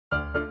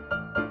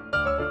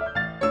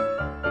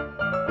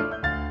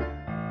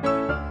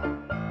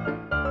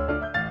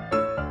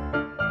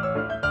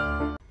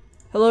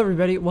Hello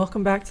everybody,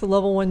 welcome back to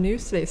Level 1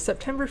 News. Today is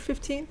September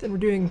 15th and we're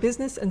doing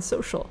business and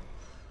social.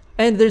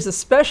 And there's a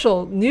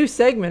special new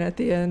segment at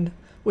the end,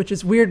 which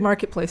is weird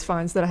marketplace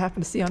finds that I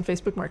happen to see on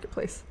Facebook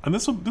Marketplace. And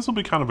this will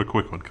be kind of a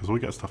quick one because we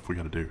got stuff we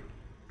got to do.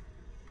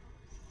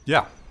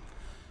 Yeah.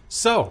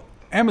 So,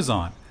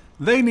 Amazon,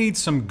 they need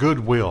some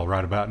goodwill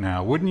right about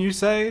now, wouldn't you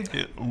say?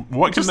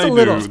 What can Just they a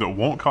little. do that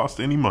won't cost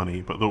any money,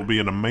 but there'll be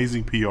an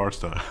amazing PR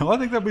stunt? Well, I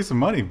think there'll be some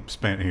money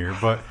spent here,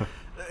 but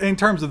in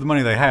terms of the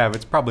money they have,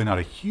 it's probably not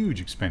a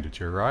huge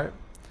expenditure, right?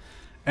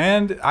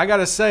 And I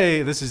gotta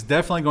say, this is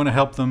definitely going to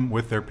help them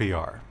with their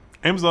PR.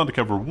 Amazon to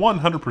cover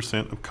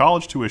 100% of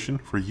college tuition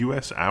for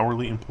U.S.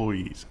 hourly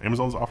employees.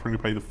 Amazon's offering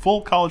to pay the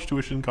full college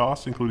tuition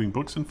costs, including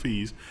books and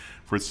fees,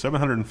 for its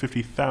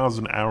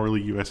 750,000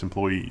 hourly U.S.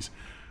 employees.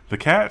 The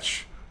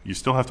catch, you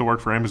still have to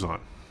work for Amazon.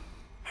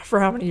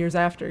 For how many years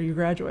after you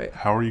graduate?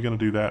 How are you going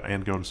to do that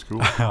and go to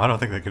school? I don't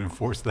think they can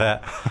enforce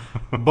that,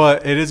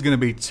 but it is going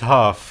to be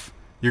tough.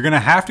 You're going to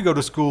have to go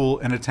to school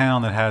in a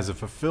town that has a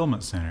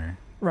fulfillment center.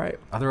 Right.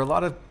 Are there a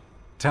lot of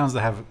towns that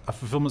have a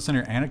fulfillment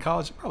center and a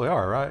college? There probably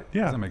are, right?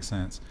 Yeah. That makes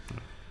sense.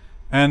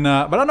 And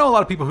but I know a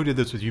lot of people who did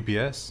this with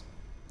UPS.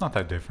 Not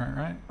that different,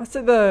 right? I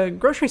said the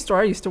grocery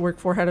store I used to work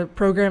for had a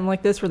program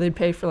like this where they'd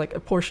pay for like a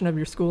portion of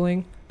your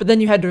schooling, but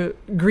then you had to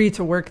agree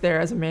to work there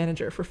as a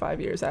manager for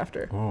 5 years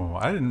after. Oh,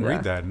 I didn't Yeah.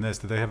 read that in this.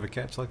 Did they have a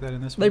catch like that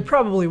in this one? They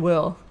probably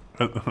will.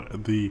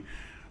 The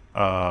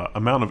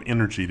amount of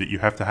energy that you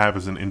have to have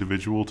as an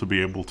individual to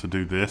be able to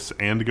do this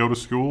and to go to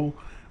school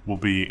will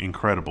be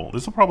incredible.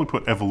 This will probably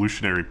put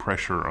evolutionary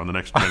pressure on the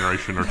next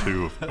generation or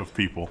two of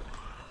people.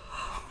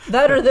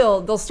 That or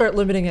they'll start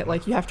limiting it,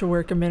 like you have to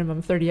work a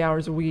minimum 30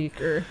 hours a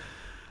week or...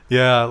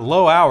 Yeah,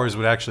 low hours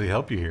would actually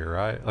help you here,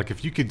 right? Like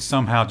if you could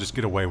somehow just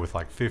get away with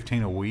like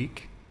 15 a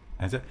week.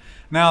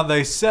 Now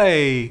they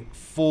say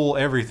full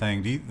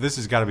everything. This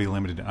has got to be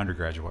limited to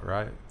undergraduate,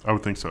 right? I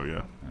would think so,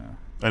 yeah.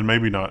 And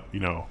maybe not,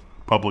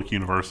 public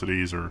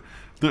universities, or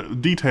the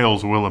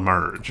details will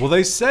emerge. Well,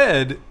 they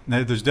said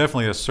that there's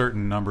definitely a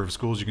certain number of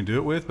schools you can do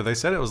it with, but they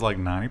said it was like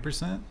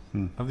 90%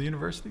 of the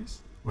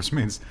universities, which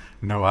means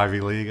no Ivy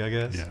League, I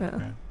guess.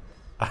 Yeah.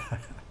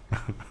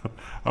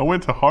 I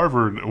went to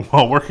Harvard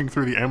while working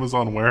through the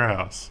Amazon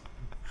warehouse.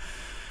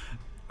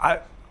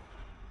 That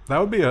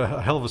would be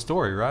a hell of a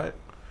story, right?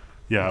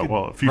 Yeah,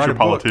 well, write future a book.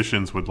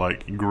 politicians would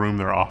like groom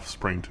their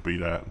offspring to be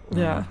that.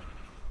 Yeah.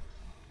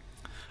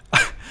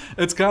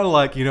 It's kind of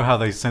like, how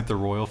they sent the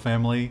royal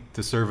family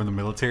to serve in the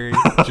military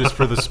just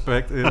for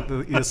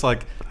the it's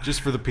like just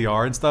for the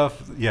PR and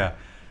stuff. Yeah.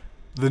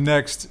 The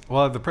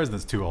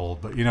president's too old,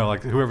 but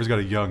like whoever's got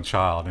a young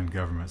child in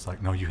government, it's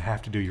like, no, you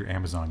have to do your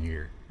Amazon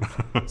year.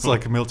 It's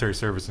like a military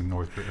service in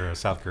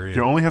South Korea.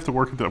 You only have to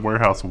work at that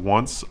warehouse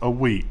once a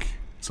week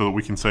so that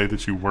we can say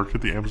that you worked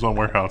at the Amazon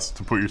warehouse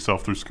to put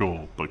yourself through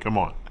school. But come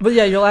on. But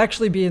yeah, you'll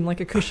actually be in like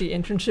a cushy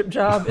internship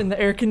job in the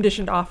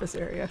air-conditioned office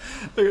area.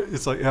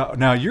 It's like,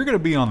 now you're going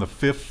to be on the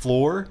 5th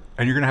floor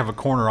and you're going to have a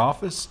corner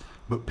office,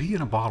 but be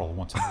in a bottle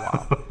once in a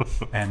while.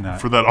 And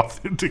for that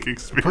authentic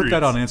experience. Put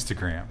that on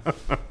Instagram.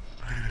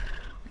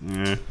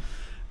 Yeah.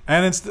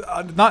 And it's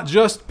not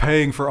just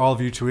paying for all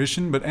of your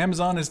tuition, but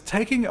Amazon is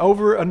taking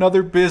over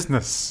another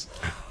business.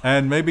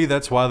 And maybe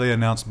that's why they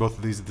announced both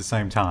of these at the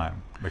same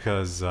time.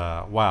 Because,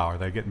 wow, are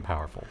they getting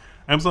powerful.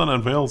 Amazon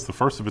unveils the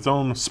first of its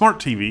own smart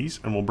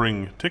TVs and will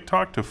bring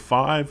TikTok to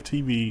Fire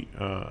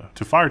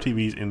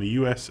TVs in the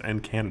U.S.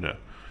 and Canada.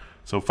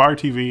 So Fire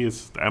TV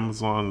is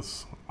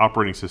Amazon's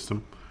operating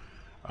system.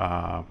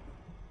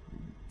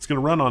 It's going to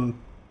run on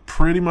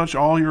pretty much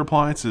all your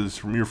appliances,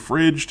 from your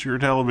fridge to your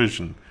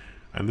television.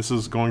 And this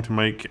is going to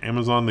make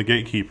Amazon the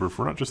gatekeeper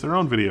for not just their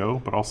own video,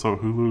 but also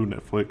Hulu,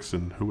 Netflix,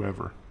 and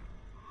whoever.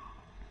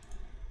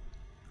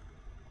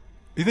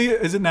 You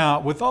think, is it now,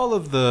 with all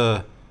of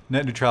the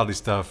net neutrality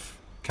stuff,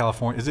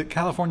 is it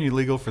California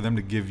legal for them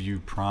to give you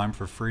Prime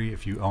for free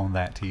if you own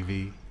that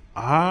TV?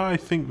 I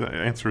think the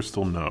answer is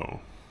still no.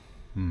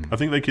 I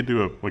think they could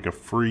do a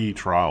free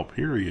trial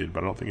period,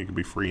 but I don't think it could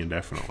be free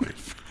indefinitely.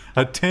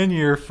 A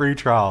 10-year free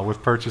trial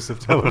with purchase of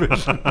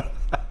television.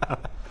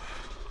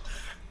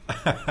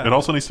 It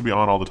also needs to be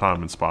on all the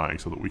time and spying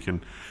so that we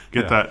can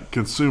get that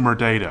consumer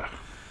data.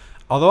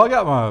 Although I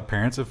got my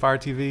parents a Fire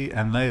TV,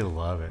 and they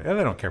love it. And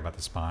they don't care about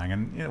the spying.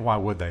 And why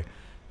would they?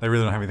 They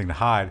really don't have anything to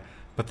hide.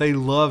 But they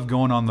love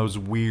going on those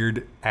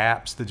weird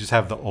apps that just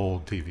have the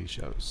old TV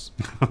shows.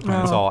 And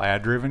it's all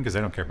ad-driven because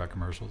they don't care about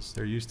commercials.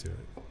 They're used to it.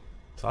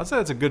 So I'd say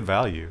that's a good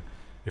value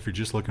if you're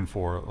just looking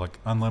for like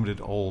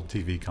unlimited old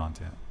TV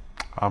content.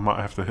 I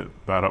might have to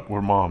hit that up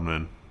with Mom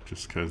then,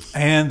 just because.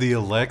 And the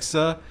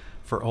Alexa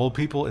for old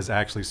people is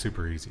actually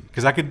super easy.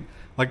 Because I could,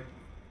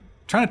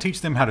 trying to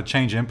teach them how to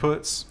change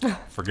inputs,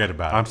 forget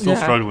about it. I'm still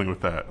struggling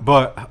with that.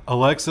 But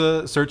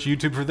Alexa, search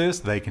YouTube for this,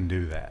 they can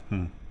do that.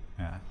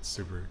 Yeah, it's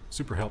super,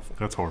 super helpful.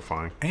 That's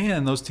horrifying.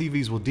 And those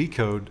TVs will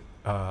decode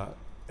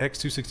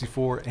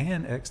X264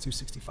 and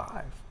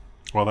X265.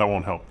 Well, that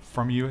won't help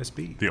from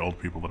USB. the old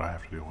people that I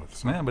have to deal with.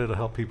 So. Man, but it'll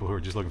help people who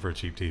are just looking for a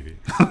cheap TV.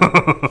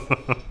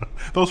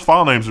 Those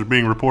file names are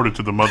being reported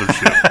to the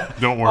mothership.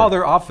 Don't worry. Oh,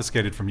 they're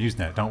obfuscated from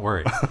Usenet. Don't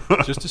worry.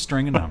 Just a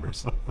string of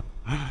numbers.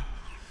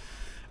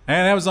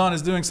 And Amazon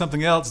is doing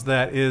something else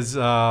that is,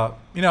 you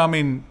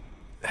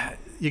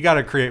got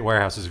to create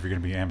warehouses if you're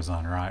going to be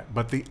Amazon, right?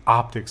 But the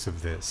optics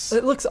of this.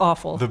 It looks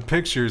awful. The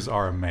pictures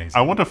are amazing.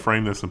 I want to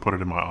frame this and put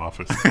it in my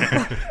office.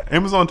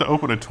 Amazon to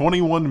open a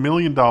 $21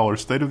 million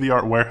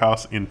state-of-the-art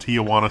warehouse in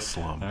Tijuana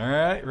slum. All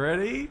right,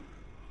 ready?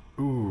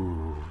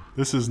 Ooh.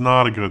 This is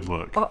not a good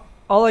look.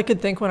 All I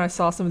could think when I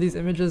saw some of these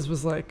images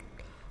was like,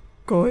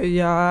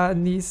 Goya,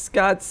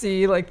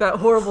 Niskatsi, like that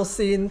horrible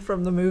scene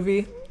from the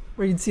movie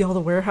where you'd see all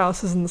the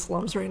warehouses and the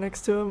slums right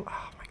next to them.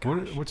 Oh my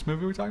gosh. Which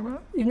movie are we talking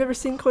about? You've never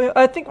seen Goya?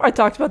 I think I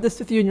talked about this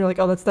with you and you're like,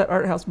 oh, that's that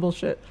art house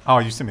bullshit. Oh,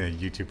 you sent me a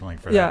YouTube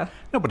link for Yeah. that.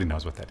 Nobody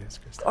knows what that is,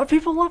 Chris. Oh,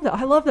 people love that.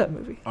 I love that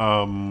movie.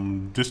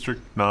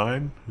 District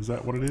 9, is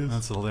that what it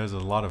is? There's a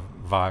lot of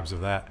vibes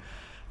of that.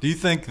 Do you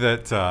think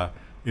that,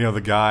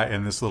 the guy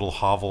in this little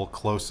hovel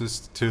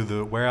closest to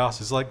the warehouse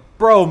is like,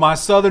 bro, my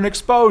southern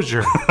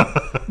exposure?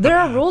 There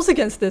are rules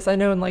against this, I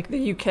know, in like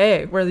the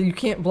UK, where you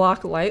can't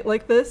block light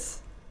like this.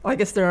 I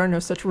guess there are no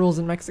such rules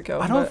in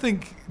Mexico.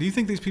 Do you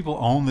think these people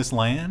own this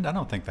land? I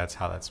don't think that's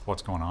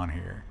what's going on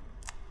here.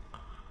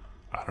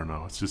 I don't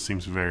know. It just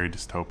seems very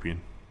dystopian.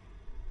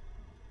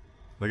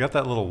 They got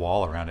that little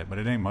wall around it, but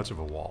it ain't much of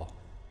a wall.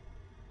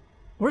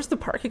 Where's the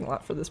parking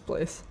lot for this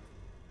place?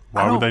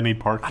 Why would they need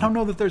parking? I don't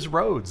know that there's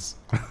roads.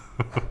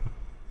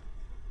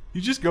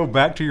 You just go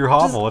back to your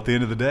hovel at the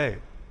end of the day.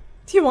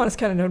 Tijuana's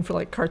kind of known for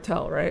like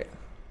cartel, right?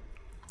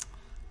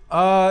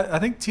 I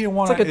think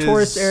Tijuana It's like a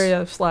tourist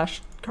area /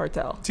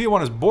 cartel.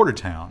 Tijuana's border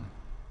town.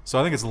 So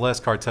I think it's less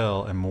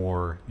cartel and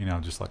more,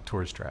 just like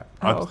tourist trap.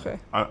 Oh, okay.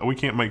 We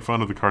can't make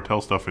fun of the cartel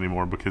stuff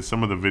anymore because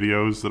some of the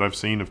videos that I've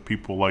seen of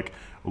people like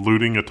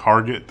looting a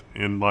Target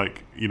in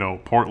like,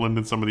 Portland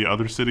and some of the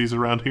other cities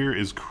around here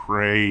is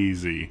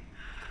crazy.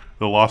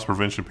 The loss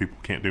prevention people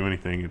can't do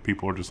anything and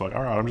people are just like,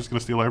 all right, I'm just going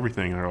to steal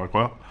everything. And they're like,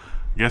 well,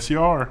 yes, you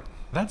are.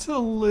 That's a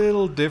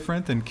little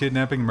different than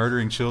kidnapping,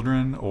 murdering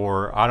children,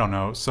 or, I don't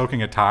know,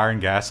 soaking a tire in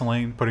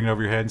gasoline, putting it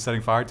over your head and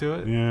setting fire to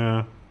it.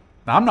 Yeah.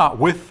 Now, I'm not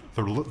with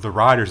the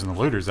riders and the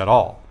looters at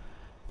all,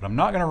 but I'm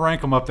not going to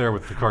rank them up there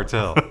with the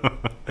cartel.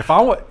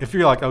 If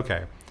you're like,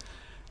 okay,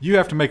 you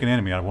have to make an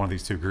enemy out of one of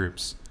these two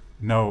groups.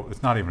 No,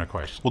 it's not even a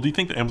question. Well, do you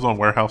think the Amazon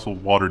warehouse will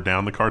water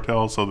down the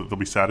cartel so that they'll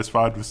be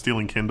satisfied with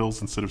stealing Kindles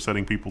instead of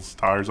setting people's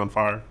tires on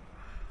fire?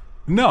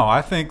 No,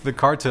 I think the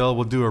cartel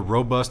will do a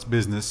robust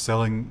business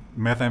selling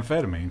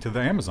methamphetamine to the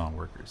Amazon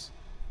workers.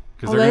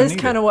 Well, that is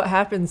kind of what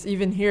happens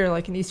even here,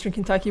 like in Eastern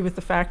Kentucky with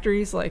the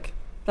factories. Like,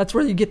 that's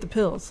where you get the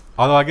pills.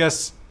 Although I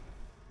guess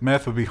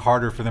meth would be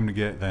harder for them to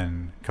get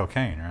than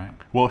cocaine, right?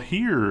 Well,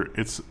 here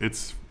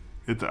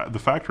the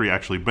factory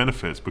actually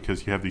benefits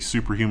because you have these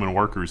superhuman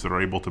workers that are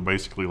able to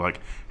basically like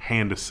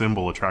hand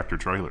assemble a tractor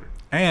trailer.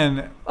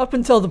 And up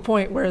until the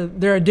point where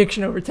their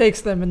addiction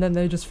overtakes them and then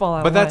they just fall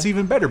out. But that's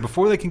even better.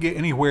 Before they can get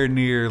anywhere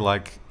near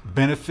like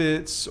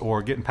benefits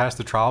or getting past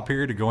the trial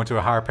period to go into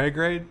a higher pay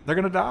grade, they're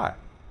going to die.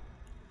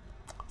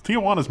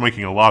 Tijuana's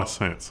making a lot of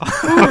sense.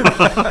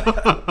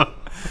 I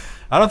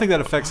don't think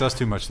that affects us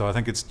too much, though. I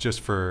think it's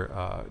just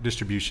for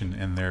distribution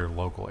in their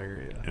local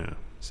area. Yeah.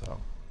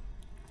 So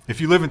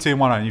if you live in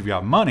Tijuana and you've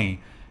got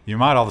money, you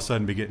might all of a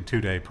sudden be getting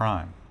 2-day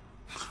Prime,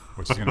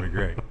 which is going to be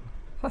great.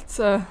 That's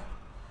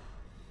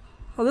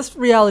well, this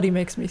reality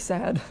makes me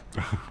sad.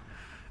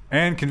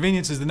 And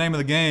convenience is the name of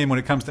the game when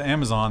it comes to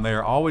Amazon. They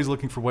are always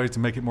looking for ways to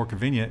make it more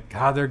convenient.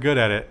 God, they're good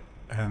at it.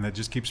 And it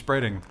just keeps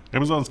spreading.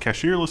 Amazon's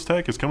cashierless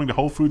tech is coming to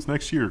Whole Foods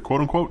next year.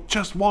 Quote unquote,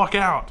 just walk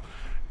out.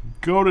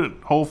 Go to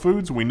Whole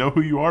Foods. We know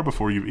who you are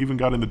before you've even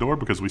got in the door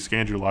because we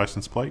scanned your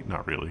license plate.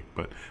 Not really,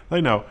 but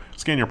they know.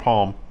 Scan your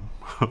palm.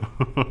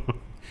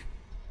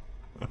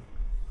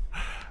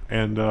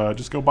 And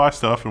just go buy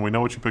stuff, and we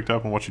know what you picked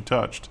up and what you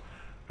touched.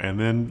 And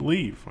then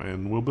leave,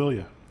 and we'll bill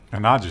you.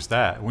 And not just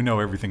that. We know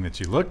everything that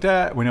you looked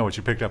at. We know what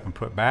you picked up and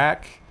put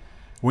back.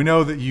 We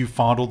know that you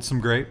fondled some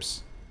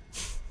grapes.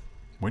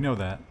 We know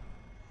that.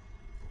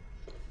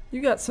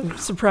 You got some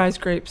surprise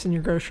grapes in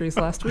your groceries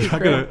last week, I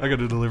right?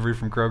 got a delivery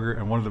from Kroger,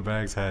 and one of the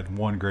bags had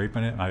one grape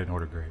in it, and I didn't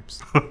order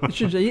grapes. You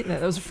should have eaten it.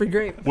 That was a free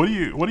grape. What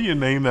do you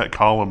name that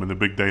column in the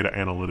big data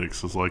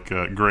analytics? It's like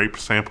grape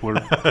sampler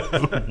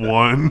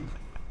 1.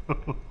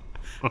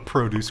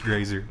 Produce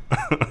grazer.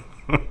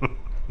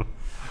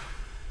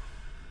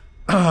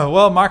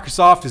 Well,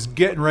 Microsoft is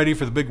getting ready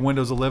for the big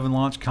Windows 11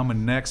 launch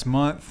coming next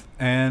month,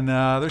 and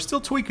they're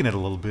still tweaking it a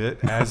little bit,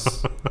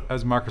 as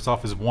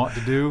Microsoft is wont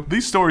to do.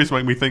 These stories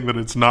make me think that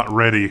it's not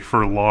ready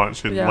for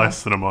launch in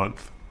less than a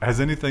month. Has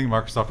anything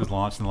Microsoft has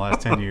launched in the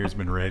last 10 years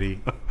been ready?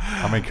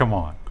 I mean, come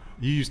on.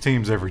 You use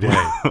Teams every day.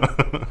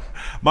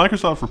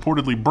 Microsoft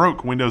reportedly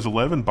broke Windows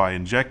 11 by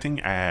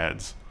injecting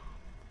ads.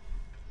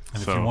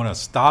 And if you want to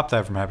stop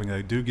that from happening,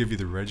 they do give you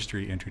the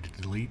registry entry to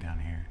delete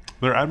down here.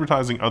 They're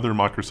advertising other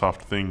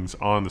Microsoft things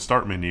on the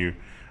start menu,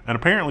 And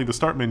apparently the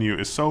start menu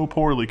is so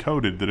poorly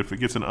coded that if it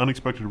gets an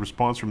unexpected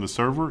response from the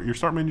server, your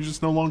start menu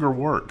just no longer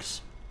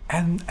works.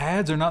 And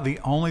ads are not the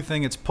only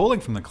thing it's pulling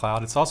from the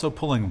cloud. It's also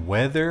pulling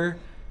weather.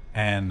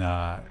 And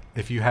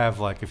if you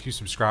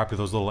subscribe to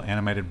those little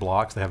animated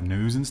blocks that have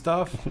news and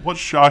stuff. What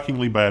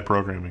shockingly bad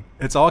programming.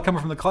 It's all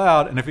coming from the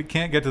cloud. And if it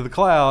can't get to the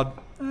cloud,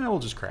 we'll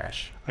just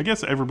crash. I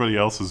guess everybody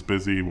else is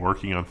busy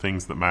working on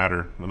things that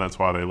matter. And that's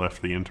why they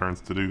left the interns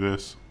to do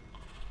this.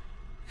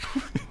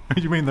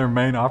 You mean their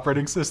main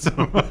operating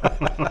system?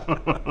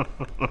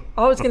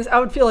 I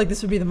would feel like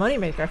this would be the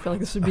moneymaker. I feel like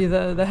this would be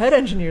the head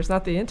engineers,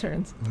 not the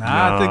interns.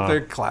 I think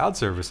their cloud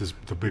service is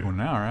the big one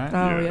now, right?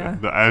 Oh yeah.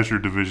 The Azure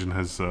division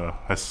has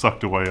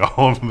sucked away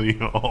all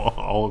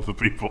of the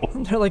people.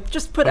 They're like,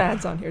 just put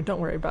ads on here. Don't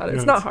worry about it.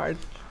 It's not hard.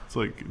 It's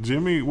like,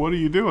 Jimmy, what are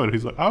you doing?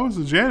 He's like, I was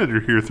a janitor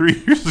here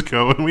 3 years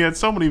ago, and we had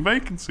so many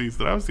vacancies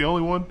that I was the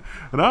only one,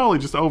 and I only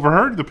just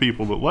overheard the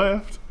people that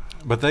left.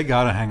 But they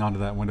got to hang on to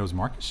that Windows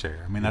market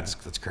share. I mean, that's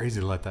crazy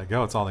to let that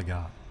go. It's all they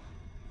got.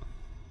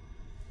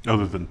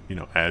 Other than,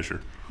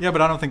 Azure. Yeah,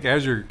 but I don't think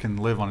Azure can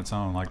live on its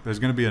own. Like, there's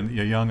going to be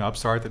a young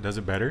upstart that does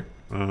it better.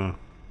 And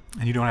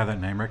you don't have that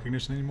name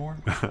recognition anymore.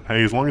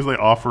 Hey, as long as they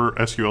offer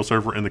SQL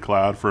Server in the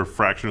cloud for a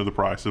fraction of the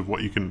price of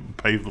what you can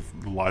pay the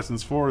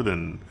license for,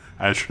 then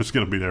Azure's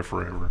going to be there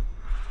forever.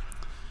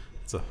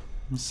 It's a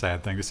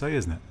sad thing to say,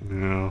 isn't it?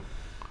 Yeah.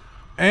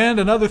 And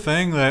another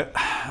thing that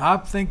I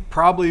think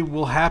probably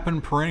will happen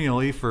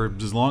perennially for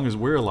as long as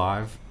we're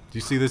alive. Do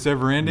you see this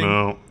ever ending?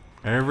 No.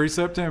 Every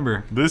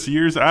September. This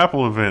year's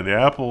Apple event, the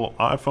Apple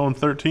iPhone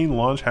 13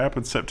 launch,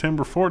 happened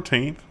September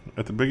 14th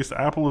at the biggest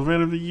Apple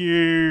event of the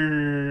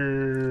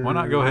year. Why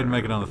not go ahead and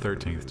make it on the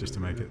 13th just to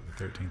make it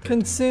the 13th?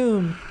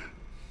 Consume.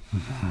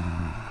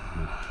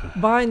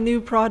 Buy new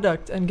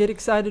product and get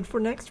excited for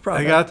next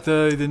product. I got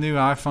the new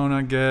iPhone,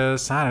 I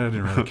guess. I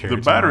didn't really care. The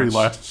battery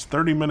lasts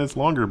 30 minutes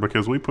longer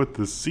because we put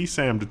the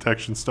CSAM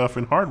detection stuff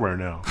in hardware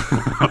now.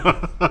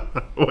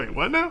 Wait,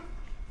 what now?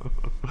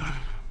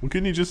 Well,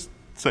 couldn't you just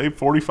save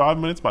 45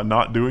 minutes by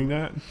not doing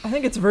that? I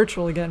think it's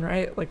virtual again,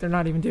 right? Like they're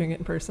not even doing it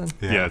in person.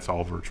 Yeah, it's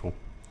all virtual.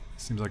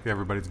 Seems like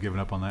everybody's giving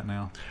up on that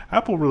now.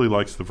 Apple really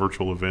likes the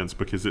virtual events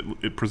because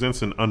it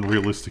presents an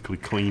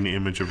unrealistically clean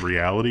image of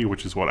reality,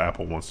 which is what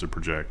Apple wants to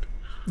project.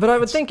 But I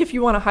would think if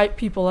you want to hype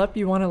people up,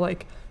 you want to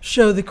like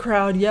show the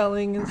crowd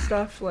yelling and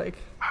stuff. Like,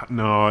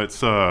 no, it's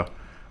that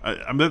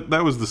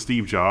was the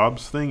Steve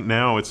Jobs thing.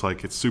 Now it's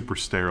like it's super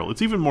sterile.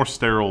 It's even more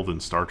sterile than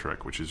Star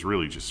Trek, which is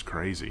really just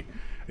crazy.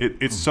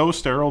 It's so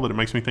sterile that it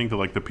makes me think that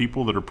like the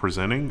people that are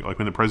presenting, like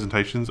when the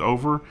presentation's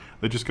over,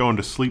 they just go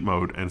into sleep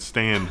mode and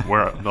stand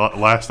where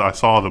last I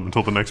saw them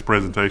until the next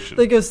presentation.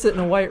 They go sit in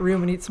a white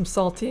room and eat some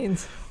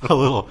saltines. A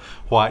little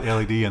white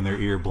LED in their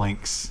ear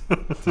blinks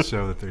to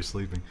show that they're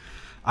sleeping.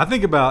 I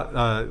think about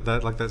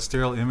that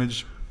sterile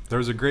image. There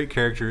was a great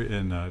character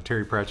in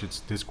Terry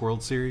Pratchett's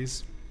Discworld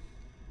series.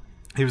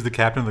 He was the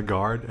captain of the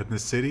guard at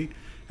this city,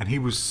 and he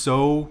was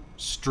so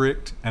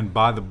strict and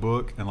by the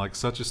book and like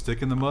such a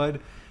stick in the mud.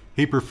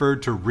 He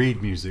preferred to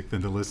read music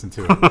than to listen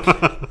to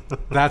it.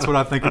 That's what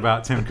I think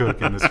about Tim Cook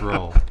in this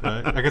role.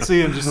 Right? I can see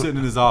him just sitting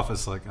in his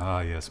office like,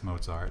 yes,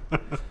 Mozart.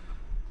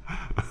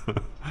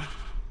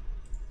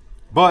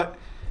 But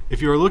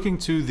if you're looking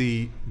to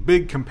the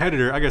big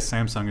competitor, I guess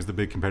Samsung is the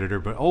big competitor,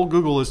 but old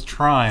Google is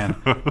trying.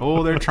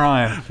 They're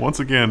trying.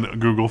 Once again,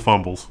 Google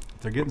fumbles.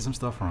 They're getting some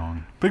stuff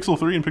wrong. Pixel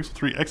 3 and Pixel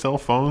 3 XL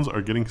phones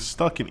are getting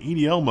stuck in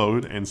EDL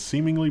mode and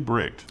seemingly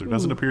bricked. There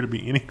doesn't appear to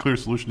be any clear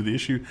solution to the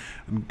issue,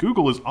 and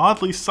Google is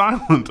oddly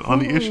silent on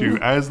the issue,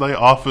 as they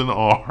often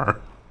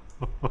are.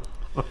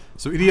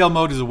 So EDL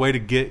mode is a way to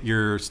get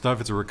your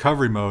stuff. It's a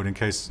recovery mode in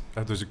case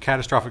there's a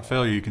catastrophic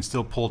failure. You can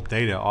still pull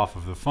data off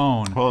of the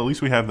phone. Well, at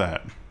least we have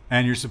that.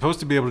 And you're supposed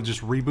to be able to just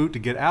reboot to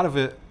get out of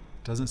it.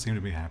 Doesn't seem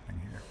to be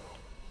happening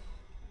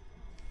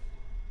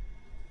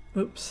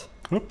here. Oops.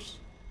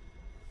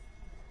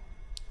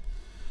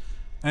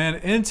 And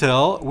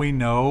Intel, we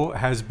know,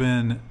 has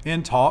been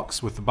in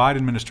talks with the Biden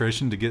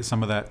administration to get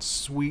some of that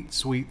sweet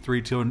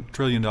 $3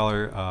 trillion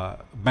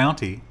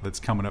bounty that's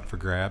coming up for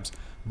grabs.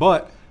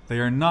 But they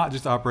are not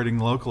just operating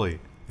locally.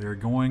 They're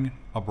going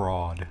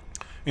abroad.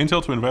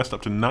 Intel to invest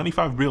up to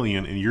 $95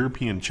 billion in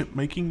European chip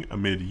making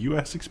amid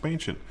U.S.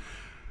 expansion.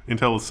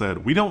 Intel has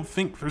said, we don't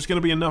think there's going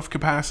to be enough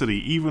capacity,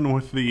 even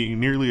with the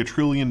nearly $1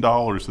 trillion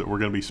that we're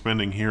going to be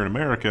spending here in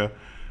America,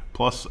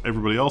 plus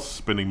everybody else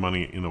spending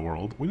money in the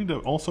world. We need to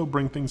also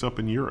bring things up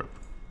in Europe.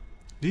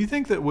 Do you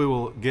think that we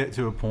will get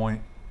to a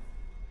point,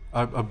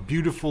 a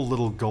beautiful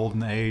little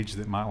golden age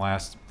that might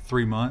last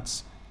 3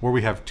 months, where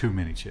we have too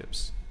many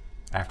chips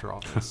after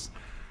all this?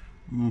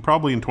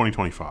 Probably in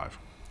 2025.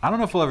 I don't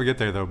know if we'll ever get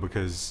there, though,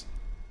 because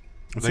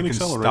it's they can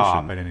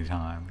stop at any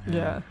time.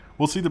 Yeah.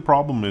 Well, see, the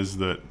problem is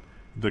that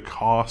the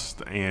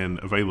cost and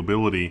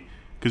availability,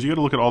 because you got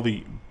to look at all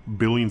the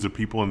billions of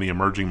people in the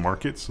emerging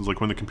markets. It's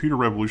like when the computer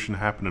revolution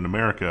happened in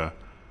America,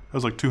 that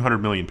was like 200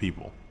 million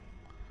people.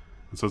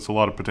 And so it's a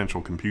lot of potential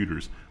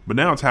computers. But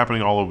now it's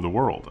happening all over the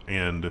world.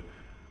 And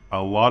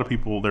a lot of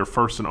people, their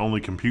first and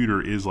only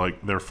computer is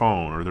like their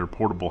phone or their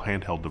portable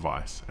handheld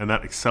device. And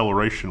that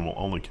acceleration will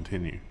only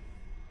continue.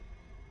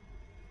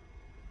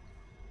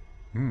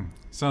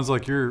 Sounds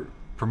like you're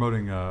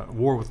promoting a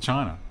war with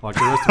China, like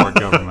the rest of our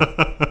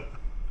government.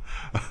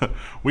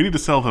 We need to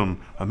sell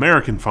them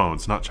American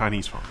phones, not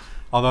Chinese phones.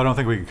 Although I don't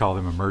think we can call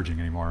them emerging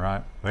anymore,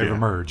 right? They've Yeah.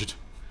 emerged.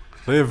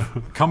 They've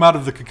come out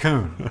of the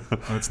cocoon.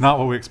 It's not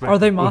what we expected. Are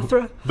they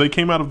Mothra? They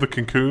came out of the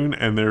cocoon,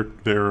 and their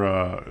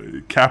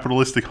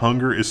capitalistic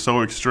hunger is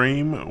so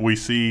extreme. We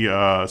see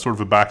sort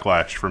of a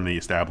backlash from the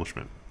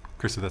establishment.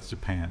 Chris, that's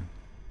Japan.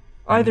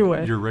 Either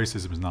way. Your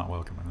racism is not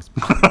welcome in this.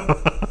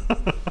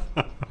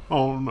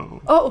 Oh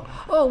no!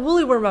 Oh,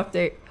 woolly worm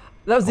update.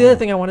 That was the other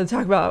thing I wanted to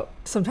talk about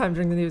sometime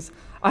during the news.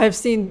 I have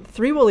seen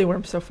 3 woolly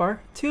worms so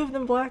far. 2 of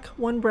them black,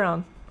 1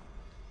 brown.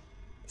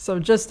 So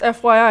just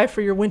FYI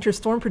for your winter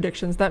storm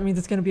predictions, that means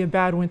it's going to be a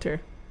bad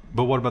winter.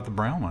 But what about the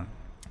brown one?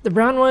 The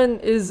brown one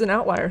is an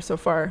outlier so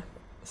far.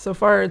 So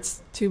far,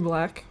 it's 2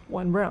 black,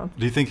 1 brown.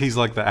 Do you think he's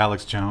like the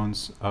Alex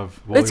Jones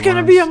of woolly It's going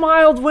to worms? be a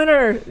mild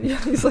winter.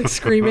 He's like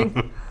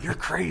screaming. You're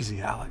crazy,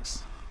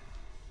 Alex.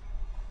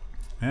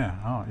 Yeah.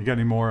 Oh, you got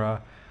any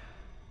more?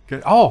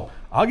 Good. Oh,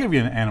 I'll give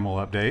you an animal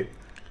update.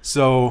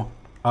 So,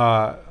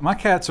 my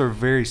cats are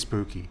very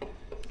spooky.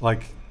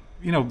 Like,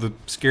 you know, the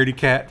scaredy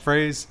cat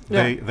phrase.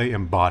 Yeah. They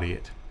embody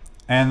it.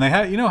 And they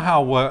have, you know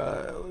how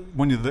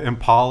when the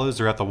impalas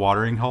are at the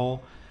watering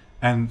hole,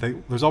 and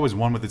there's always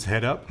one with its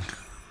head up,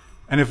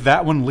 and if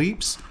that one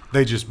leaps,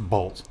 they just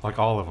bolt, like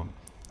all of them.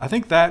 I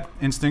think that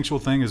instinctual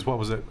thing is what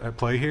was at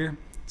play here.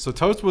 So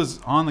Toast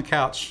was on the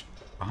couch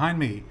behind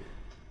me,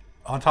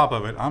 on top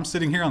of it. I'm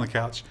sitting here on the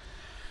couch.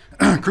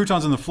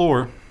 Crouton's on the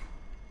floor,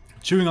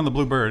 chewing on the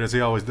blue bird, as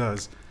he always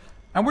does.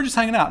 And we're just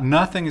hanging out.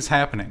 Nothing is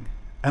happening.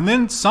 And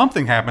then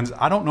something happens.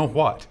 I don't know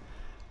what.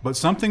 But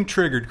something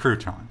triggered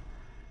Crouton.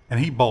 And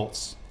he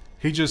bolts.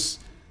 He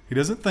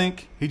doesn't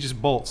think. He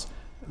just bolts.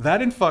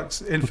 That infects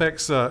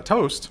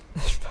Toast,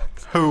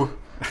 who...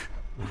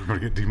 We're going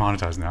to get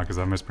demonetized now because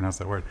I mispronounced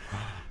that word.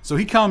 So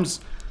he comes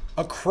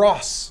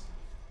across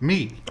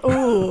me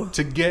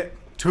to get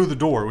to the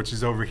door, which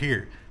is over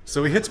here.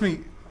 So he hits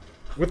me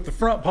with the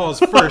front paws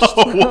first.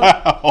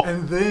 Wow!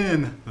 And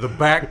then the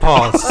back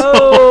paws.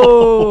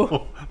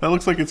 Oh! That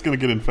looks like it's going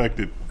to get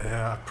infected.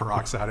 Yeah, I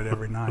peroxide it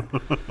every night.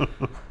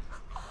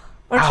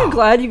 Aren't you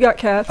glad you got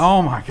cats?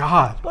 Oh my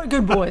God. What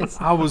good boys.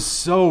 I was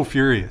so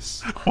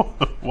furious.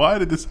 Why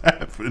did this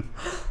happen?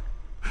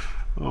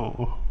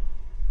 Oh.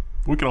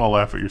 We can all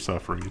laugh at your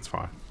suffering. It's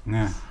fine.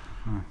 Yeah.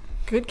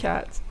 Good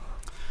cats.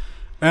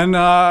 And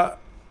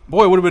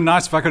boy, it would have been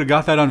nice if I could have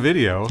got that on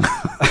video.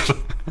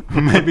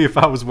 Maybe if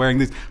I was wearing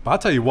these. But I'll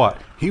tell you what,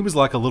 he was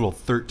like a little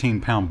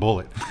 13-pound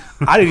bullet.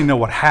 I didn't even know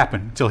what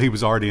happened until he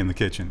was already in the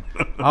kitchen.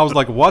 I was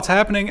like, what's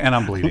happening? And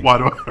I'm bleeding. Why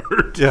do I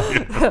hurt?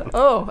 Yeah.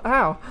 Oh,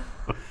 ow.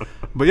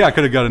 But yeah, I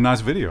could have got a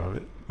nice video of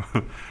it.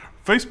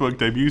 Facebook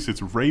debuts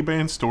its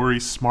Ray-Ban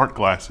Stories smart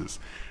glasses.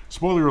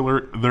 Spoiler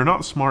alert, they're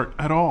not smart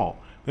at all.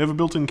 They have a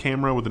built-in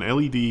camera with an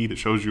LED that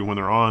shows you when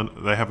they're on.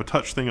 They have a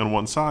touch thing on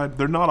one side.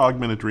 They're not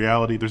augmented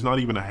reality. There's not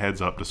even a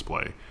heads-up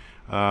display.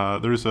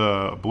 There's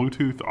a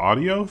Bluetooth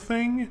audio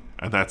thing,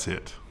 and that's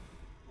it.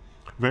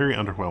 Very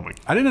underwhelming.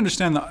 I didn't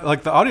understand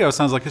the audio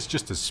sounds like it's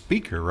just a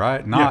speaker,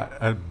 right? Not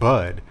a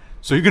bud.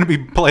 So you're going to be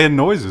playing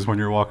noises when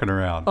you're walking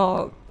around.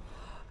 Oh,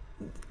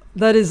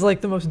 that is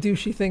like the most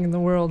douchey thing in the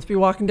world. To be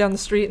walking down the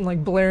street and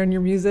like blaring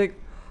your music.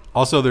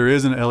 Also, there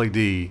is an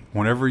LED.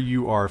 Whenever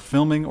you are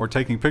filming or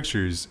taking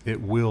pictures, it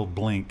will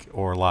blink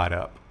or light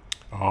up.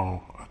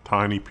 Oh, a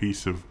tiny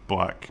piece of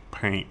black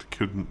paint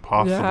couldn't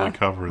possibly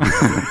cover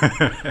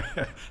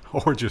that.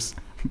 Or just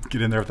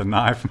get in there with a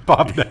knife and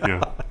pop it out.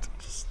 Yeah.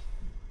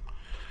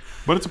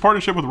 But it's a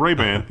partnership with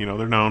Ray-Ban. You know,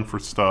 they're known for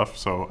stuff,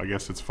 so I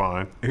guess it's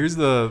fine. Here's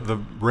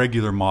the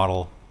regular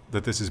model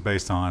that this is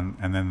based on,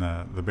 and then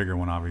the bigger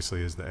one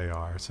obviously is the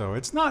AR. So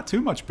it's not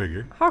too much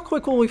bigger. How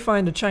quick will we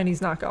find a Chinese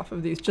knockoff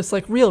of these, just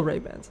like real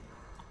Ray-Bans?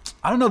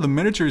 I don't know. The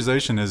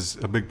miniaturization is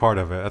a big part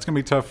of it. That's gonna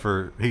be tough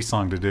for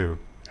Heesong to do.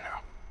 Yeah.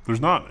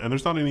 There's not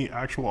any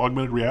actual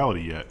augmented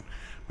reality yet.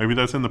 Maybe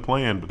that's in the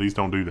plan, but these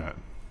don't do that.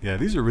 Yeah,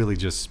 these are really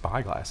just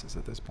spy glasses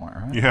at this point,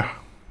 right? Yeah.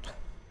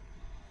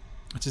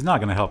 Which is not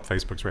going to help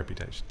Facebook's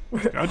reputation.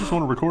 I just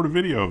want to record a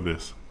video of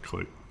this.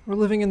 Click. We're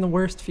living in the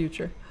worst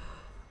future.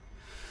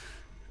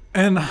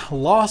 And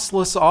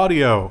lossless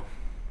audio.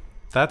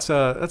 That's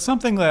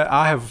something that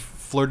I have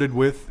flirted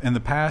with in the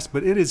past,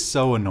 but it is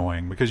so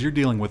annoying because you're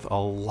dealing with a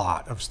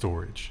lot of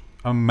storage,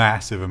 a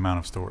massive amount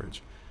of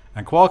storage.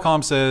 And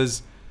Qualcomm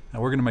says,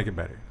 we're going to make it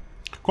better.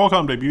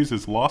 Qualcomm debuts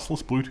its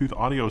lossless Bluetooth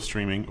audio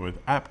streaming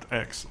with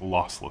aptX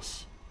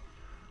Lossless.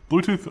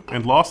 Bluetooth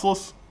and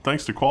lossless,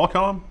 thanks to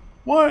Qualcomm?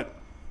 What?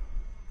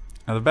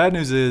 Now, the bad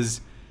news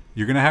is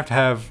you're going to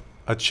have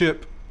a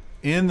chip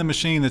in the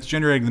machine that's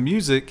generating the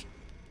music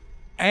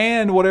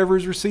and whatever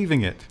is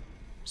receiving it.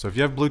 So if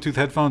you have Bluetooth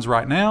headphones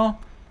right now,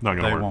 Not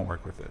gonna they work. won't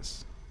work with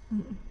this.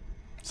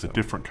 It's a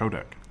different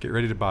codec. Get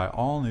ready to buy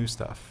all new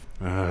stuff.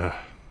 Ugh.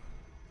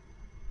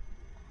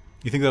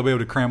 You think they'll be able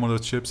to cram one of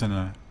those chips in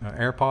an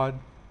AirPod?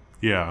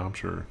 Yeah, I'm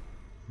sure.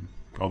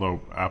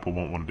 Although Apple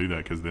won't want to do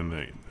that because then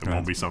it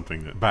won't be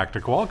something that... Back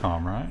to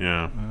Qualcomm, right?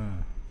 Yeah.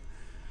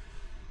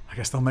 I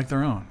guess they'll make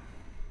their own.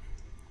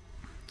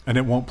 And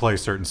it won't play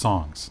certain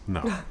songs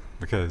No.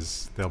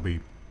 because they'll be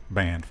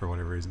banned for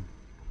whatever reason.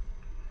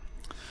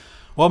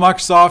 Well,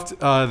 Microsoft,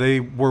 they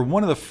were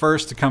one of the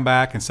first to come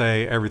back and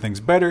say everything's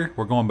better.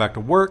 We're going back to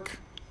work.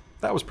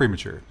 That was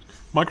premature.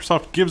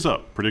 Microsoft gives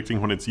up,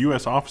 predicting when its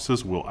U.S.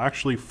 offices will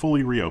actually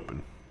fully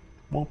reopen.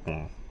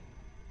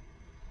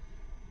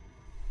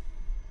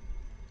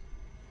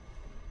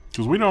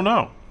 Because we don't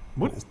know.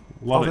 What?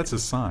 Oh, that's a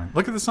sign.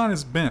 Look at the sign.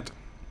 It's bent.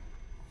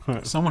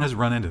 Someone has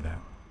run into that.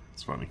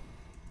 It's funny.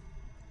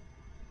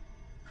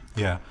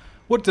 Yeah.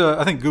 What?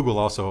 I think Google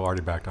also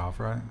already backed off,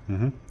 right?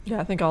 Mm-hmm. Yeah,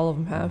 I think all of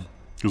them have.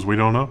 Because we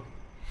don't know.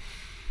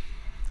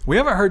 We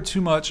haven't heard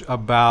too much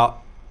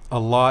about a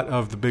lot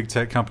of the big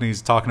tech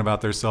companies talking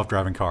about their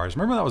self-driving cars.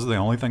 Remember that was the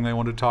only thing they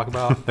wanted to talk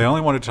about? They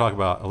only wanted to talk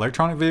about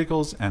electronic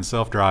vehicles and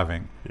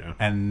self-driving. Yeah.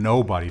 And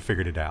nobody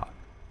figured it out.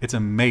 It's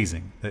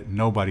amazing that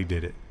nobody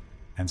did it.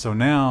 And so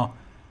now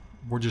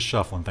we're just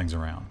shuffling things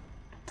around.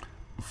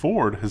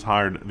 Ford has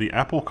hired the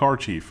Apple car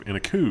chief in a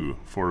coup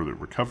for the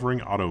recovering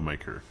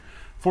automaker.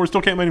 Ford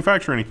still can't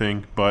manufacture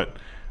anything, but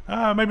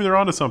maybe they're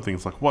onto something.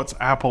 It's like, what's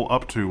Apple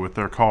up to with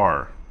their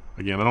car?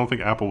 Again, I don't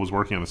think Apple was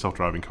working on a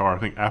self-driving car. I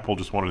think Apple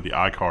just wanted the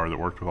iCar that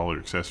worked with all their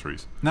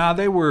accessories. Nah,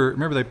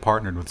 remember they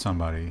partnered with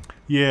somebody.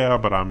 Yeah,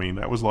 but I mean,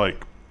 that was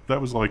like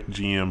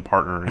GM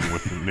partnering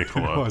with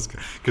Nikola.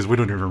 Because we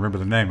don't even remember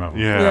the name of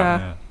them.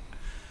 Yeah.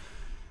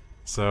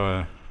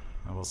 So,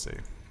 we'll see.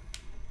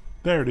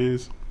 There it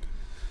is.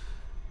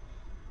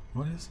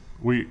 What is?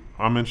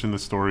 I mentioned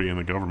this story in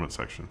the government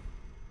section.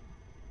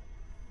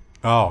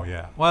 Oh,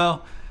 yeah.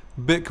 Well,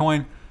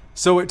 Bitcoin.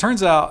 So it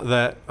turns out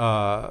that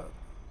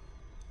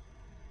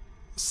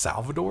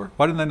Salvador?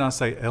 Why didn't they not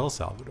say El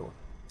Salvador?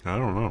 I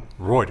don't know.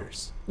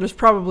 Reuters. There's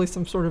probably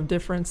some sort of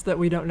difference that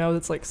we don't know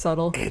that's like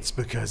subtle. It's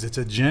because it's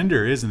a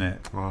gender, isn't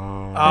it?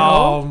 Oh,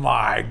 Oh,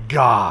 my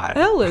God.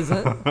 L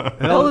isn't.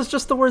 L is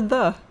just the word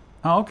the.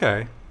 Oh,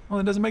 okay. Well,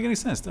 it doesn't make any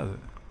sense, does it?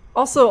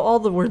 Also, all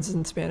the words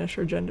in Spanish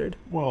are gendered.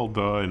 well,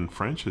 duh, in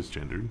French is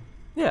gendered.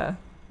 Yeah,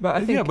 but I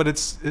think Yeah, but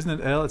isn't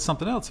it L? It's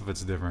something else if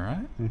it's different,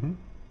 right?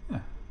 Mm-hmm.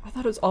 I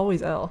thought it was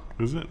always L.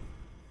 Is it?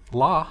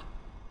 La.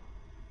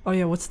 Oh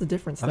yeah, what's the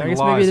difference I there? I think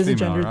guess la maybe it is is a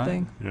female, gendered right?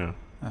 thing. Yeah.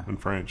 In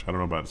French. I don't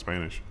know about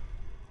Spanish.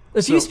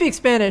 If So- you speak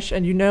Spanish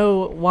and you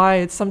know why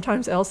it's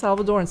sometimes El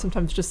Salvador and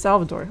sometimes just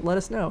Salvador, let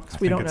us know because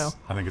we don't know.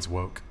 I think it's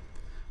woke,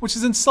 which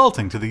is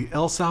insulting to the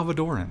El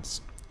Salvadorans.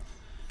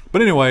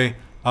 But anyway,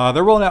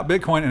 they're rolling out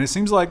Bitcoin, and it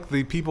seems like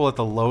the people at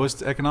the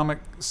lowest economic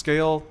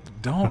scale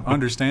don't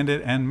understand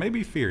it and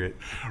maybe fear it.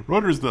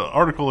 Reuters, the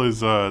article is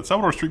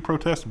Salvador street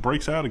protest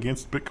breaks out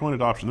against Bitcoin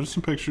adoption. There's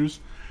some pictures.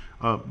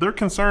 They're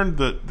concerned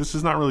that this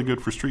is not really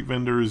good for street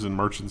vendors and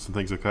merchants and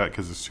things like that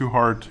because it's too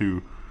hard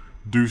to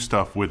do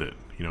stuff with it.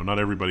 You know, not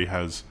everybody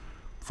has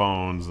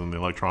phones and the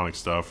electronic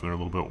stuff, and they're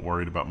a little bit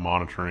worried about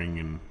monitoring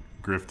and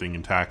grifting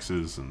and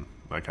taxes and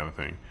that kind of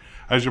thing.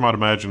 As you might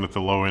imagine, at the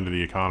low end of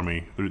the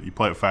economy, you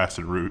play it fast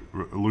and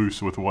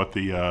loose with what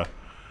the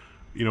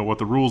what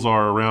the rules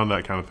are around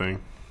that kind of thing.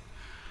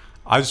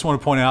 I just want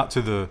to point out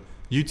to the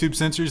YouTube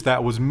censors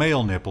that was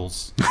male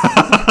nipples.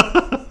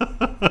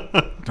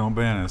 Don't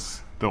ban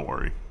us. Don't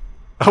worry.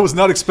 I was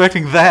not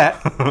expecting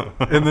that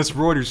in this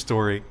Reuters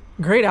story.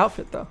 Great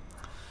outfit though.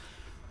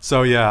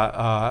 So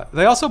yeah,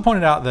 they also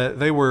pointed out that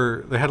they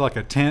had like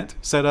a tent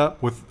set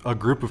up with a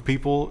group of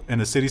people in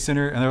a city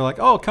center, and they're like,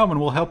 "Oh, come and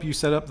we'll help you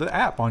set up the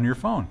app on your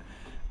phone,"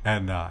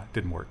 and it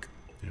didn't work.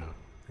 Yeah.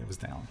 It was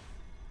down.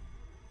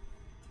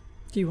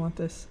 Do you want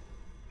this?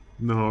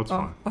 No, it's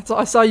fine.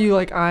 I saw you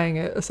like eyeing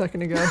it a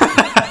second ago.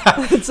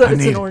 it's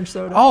an orange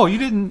soda. Oh, you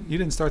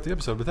didn't start the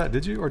episode with that,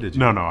 did you? Or did you?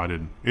 No, I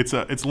didn't.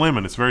 It's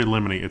lemon. It's very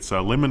lemony. It's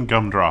a lemon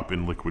gumdrop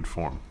in liquid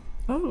form.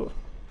 Oh.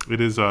 It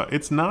is.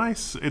 It's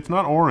nice. It's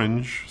not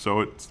orange,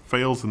 so it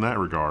fails in that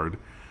regard.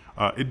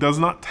 It does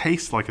not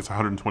taste like it's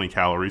 120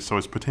 calories, so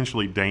it's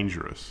potentially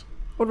dangerous.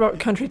 What about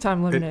Country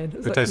Time lemonade?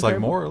 Is It that tastes like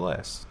comparable? more or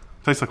less.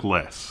 It tastes like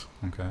less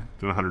Okay.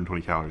 than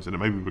 120 calories, and it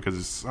may be because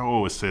it's so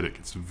acidic.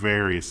 It's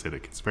very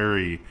acidic. It's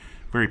very,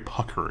 very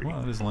puckery.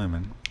 Well, it is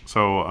lemon.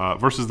 So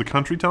versus the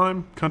Country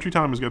Time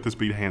has got this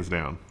beat hands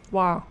down.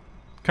 Wow.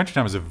 Country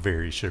Time is a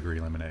very sugary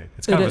lemonade.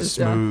 It's It kind of a is,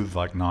 yeah. smooth,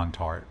 like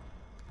non-tart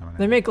lemonade.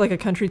 They make like a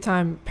Country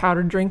Time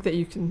powdered drink that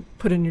you can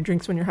put in your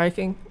drinks when you're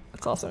hiking.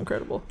 That's also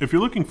incredible. If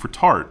you're looking for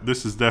tart,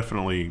 this has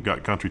definitely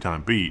got Country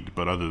Time beat.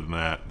 But other than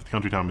that,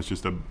 Country Time is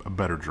just a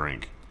better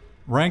drink.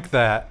 Rank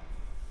that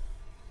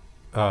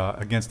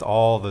against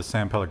all the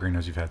San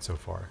Pellegrinos you've had so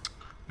far.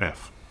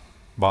 F.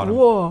 Bottom.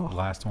 Whoa. The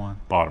last one.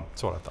 Bottom.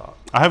 That's what I thought.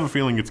 I have a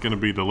feeling it's going to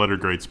be the letter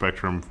grade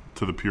spectrum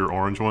to the pure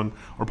orange one,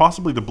 or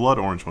possibly the blood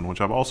orange one, which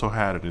I've also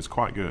had and is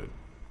quite good.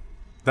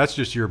 That's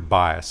just your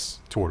bias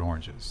toward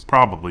oranges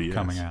Probably, yes.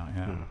 coming out.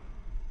 Yeah.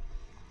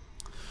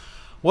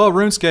 Well,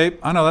 RuneScape.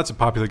 I know that's a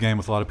popular game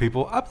with a lot of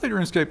people. I played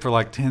RuneScape for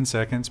like 10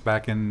 seconds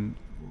back in,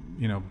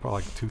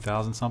 probably like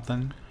 2000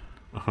 something.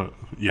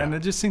 Yeah. And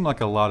it just seemed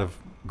like a lot of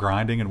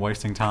grinding and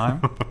wasting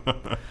time.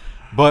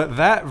 But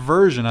that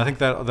version, I think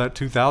that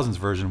 2000s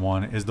version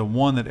one is the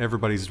one that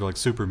everybody's like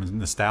super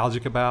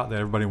nostalgic about, that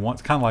everybody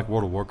wants, kind of like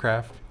World of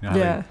Warcraft. You know how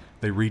Yeah.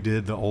 they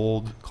redid the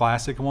old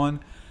classic one.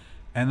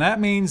 And that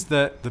means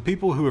that the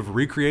people who have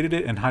recreated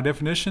it in high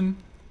definition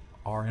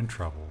are in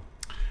trouble.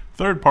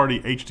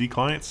 Third-party HD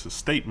clients, a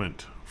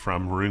statement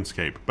from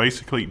RuneScape.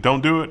 Basically,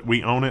 don't do it.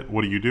 We own it.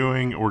 What are you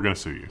doing? We're going to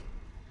sue you.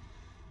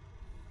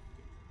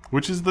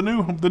 Which is the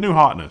new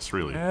hotness,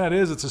 really. Yeah, it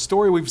is. It's a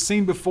story we've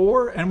seen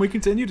before, and we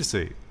continue to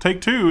see.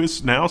 Take-Two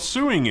is now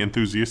suing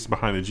enthusiasts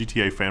behind the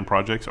GTA fan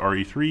projects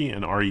RE3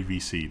 and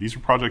reVC. These are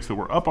projects that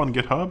were up on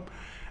GitHub,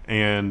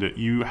 and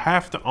you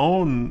have to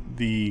own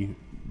the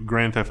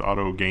Grand Theft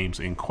Auto games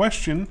in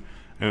question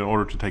in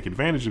order to take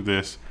advantage of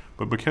this.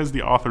 But because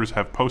the authors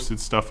have posted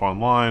stuff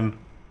online,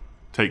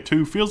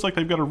 Take-Two feels like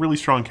they've got a really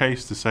strong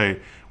case to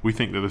say, we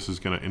think that this is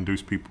going to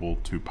induce people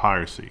to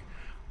piracy.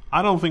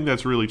 I don't think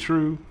that's really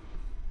true,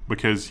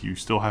 because you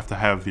still have to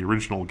have the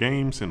original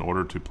games in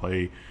order to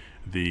play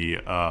the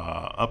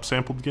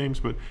upsampled games.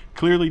 But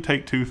clearly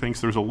Take-Two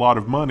thinks there's a lot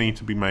of money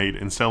to be made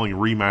in selling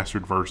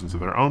remastered versions of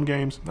their own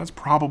games. That's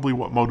probably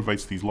what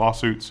motivates these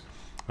lawsuits,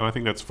 and I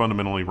think that's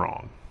fundamentally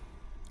wrong.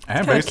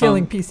 It's kind of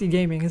killing PC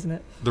gaming, isn't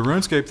it? The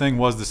RuneScape thing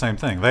was the same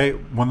thing.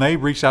 When they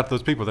reached out to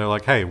those people, they're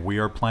like, hey, we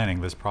are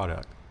planning this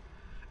product.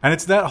 And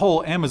it's that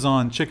whole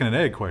Amazon chicken and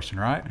egg question,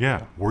 right?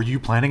 Yeah. Were you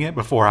planning it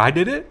before I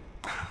did it?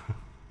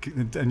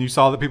 And you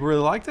saw that people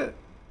really liked it?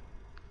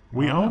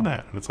 We own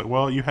that. And it's like,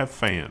 well, you have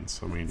fans.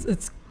 I mean,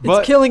 It's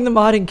killing the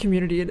modding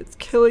community, and it's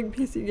killing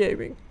PC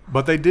gaming.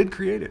 But they did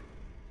create it.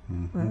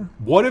 Mm-hmm.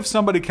 What if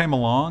somebody came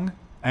along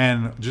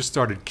and just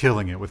started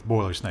killing it with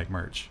Boiler Snake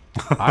merch?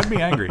 I'd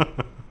be angry.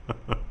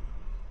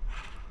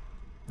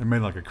 They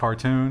made like a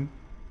cartoon,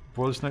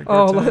 Boiler Snake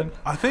cartoon.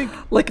 I think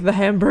like the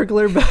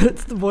Hamburglar, but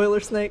it's the Boiler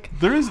Snake.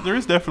 There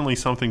is definitely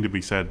something to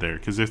be said there,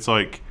 because it's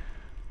like,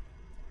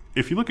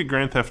 if you look at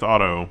Grand Theft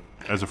Auto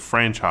as a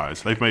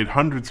franchise, they've made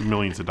hundreds of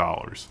millions of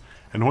dollars.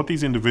 And what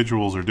these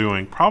individuals are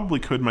doing probably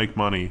could make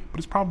money, but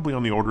it's probably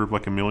on the order of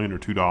like $1 million or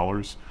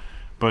 $2.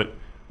 But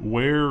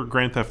where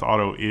Grand Theft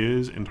Auto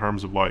is in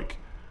terms of like,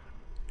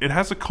 it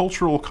has a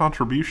cultural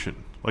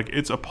contribution. Like,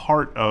 it's a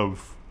part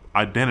of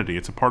identity.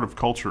 It's a part of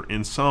culture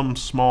in some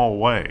small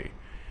way.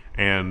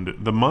 And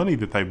the money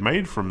that they've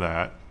made from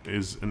that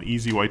is an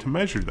easy way to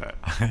measure that.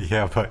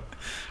 Yeah, but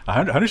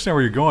I understand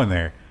where you're going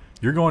there.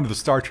 You're going to the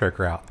Star Trek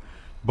route.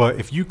 But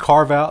if you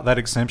carve out that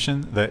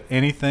exemption that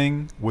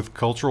anything with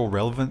cultural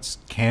relevance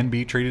can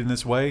be treated in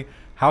this way,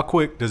 how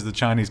quick does the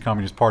Chinese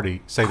Communist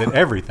Party say that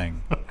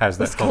everything has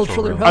that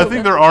cultural relevance? I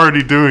think they're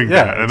already doing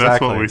that, and exactly.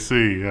 That's what we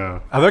see, yeah.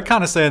 They're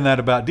kind of saying that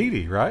about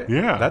Didi, right?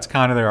 Yeah. That's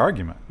kind of their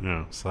argument.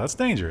 Yeah. So that's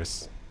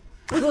dangerous.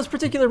 Were those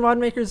particular mod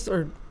makers,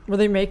 or were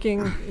they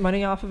making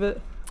money off of it?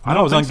 I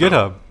know it was on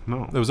GitHub.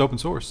 No. It was open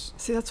source.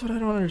 See, that's what I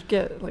don't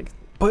get. Like,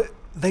 but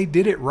they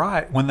did it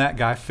right when that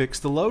guy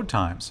fixed the load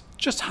times.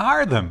 Just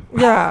hire them.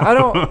 Yeah, I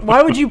don't.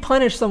 Why would you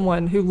punish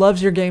someone who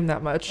loves your game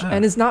that much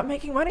and is not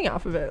making money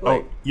off of it?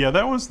 Like, yeah,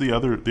 that was the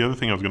other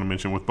thing I was going to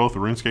mention with both the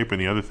RuneScape and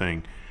the other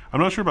thing. I'm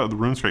not sure about the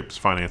RuneScape's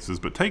finances,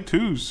 but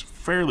Take-Two's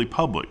fairly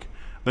public.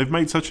 They've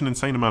made such an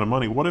insane amount of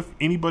money. What if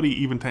anybody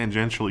even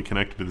tangentially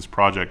connected to this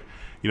project,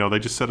 they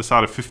just set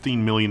aside a $15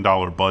 million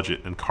budget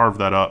and carved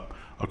that up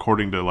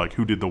according to like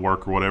who did the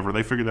work or whatever?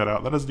 They figured that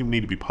out. That doesn't even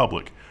need to be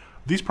public.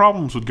 These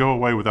problems would go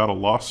away without a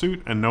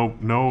lawsuit and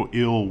no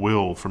ill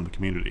will from the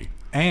community.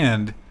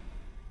 And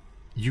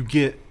you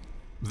get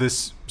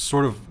this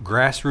sort of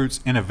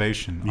grassroots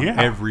innovation on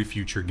every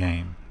future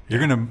game.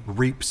 You're going to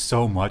reap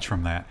so much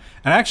from that.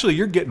 And actually,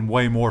 you're getting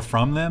way more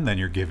from them than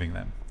you're giving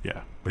them.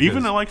 Yeah.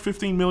 Even at like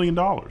 $15 million.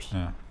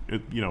 Yeah.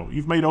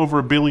 You've made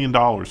over $1 billion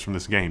from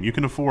this game. You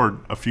can afford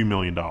a few $1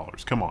 million.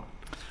 Come on.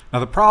 Now,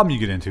 the problem you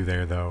get into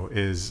there, though,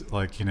 is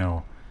like,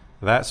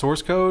 that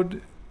source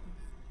code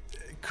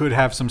could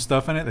have some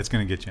stuff in it that's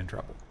going to get you in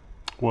trouble.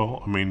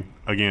 Well, I mean,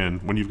 again,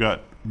 when you've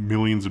got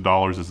millions of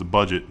dollars as the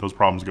budget, those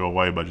problems go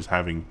away by just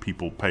having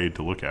people paid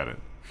to look at it.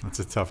 That's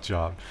a tough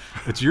job.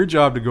 It's your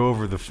job to go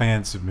over the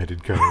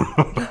fan-submitted code.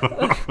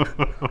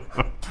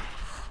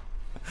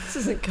 This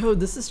isn't code.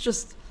 This is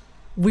just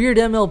weird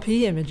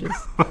MLP images.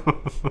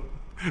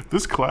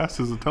 This class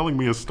is telling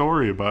me a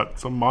story about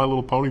some My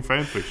Little Pony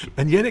fan fiction.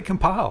 And yet it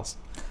compiles.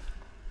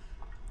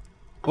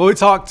 Well, we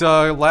talked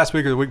last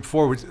week or the week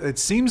before. It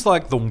seems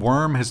like the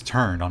worm has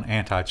turned on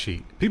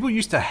anti-cheat. People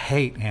used to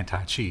hate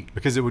anti-cheat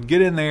because it would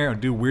get in there and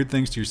do weird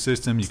things to your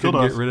system. You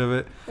couldn't get rid of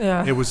it.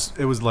 Yeah. It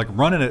was like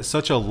running at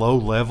such a low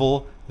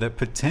level that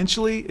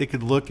potentially it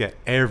could look at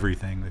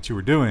everything that you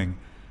were doing.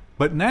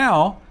 But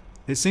now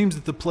it seems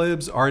that the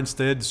plebs are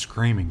instead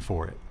screaming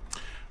for it.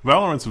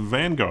 Valorant's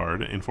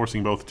Vanguard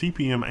enforcing both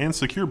TPM and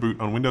Secure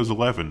Boot on Windows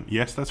 11.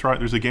 Yes, that's right,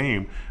 there's a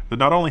game that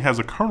not only has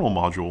a kernel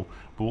module,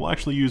 but will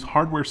actually use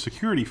hardware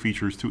security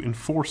features to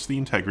enforce the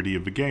integrity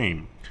of the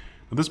game.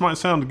 Now, this might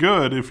sound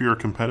good if you're a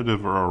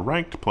competitive or a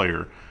ranked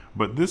player,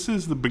 but this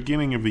is the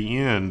beginning of the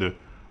end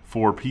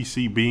for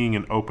PC being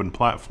an open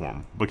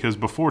platform. Because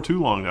before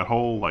too long, that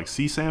whole like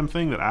CSAM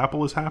thing that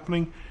Apple is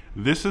happening,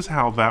 this is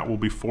how that will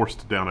be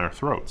forced down our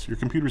throats. Your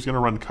computer's going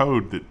to run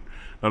code that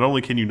not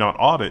only can you not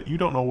audit, you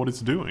don't know what it's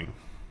doing.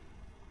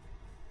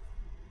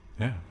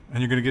 Yeah, and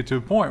you're going to get to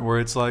a point where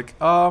it's like,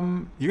 you're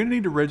going to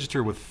need to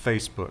register with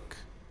Facebook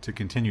to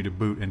continue to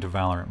boot into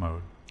Valorant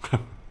mode.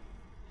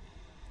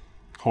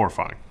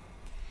 Horrifying.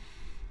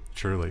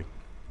 Truly.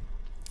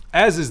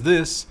 As is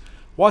this,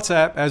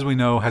 WhatsApp, as we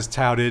know, has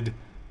touted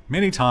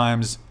many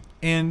times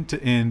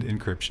end-to-end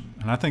encryption.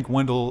 And I think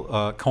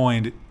Wendell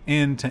coined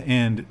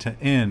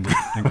end-to-end-to-end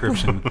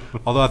encryption,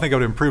 although I think I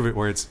would improve it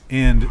where it's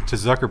end to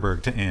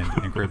Zuckerberg to end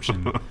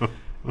encryption.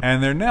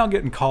 And they're now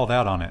getting called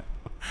out on it.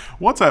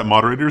 WhatsApp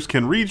moderators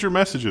can read your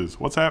messages.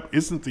 WhatsApp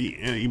isn't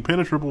the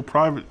impenetrable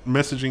private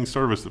messaging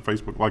service that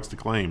Facebook likes to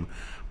claim,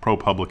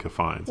 ProPublica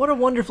finds. What a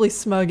wonderfully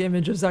smug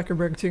image of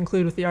Zuckerberg to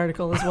include with the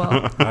article as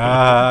well.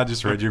 I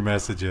just read your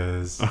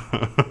messages.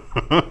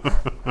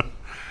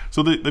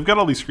 So they've got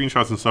all these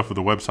screenshots and stuff of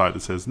the website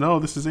that says, no,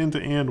 this is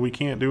end-to-end, we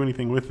can't do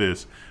anything with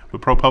this.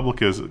 But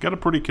ProPublica's got a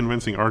pretty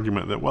convincing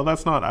argument that, well,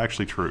 that's not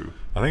actually true.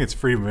 I think it's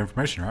freedom of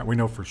information, right? We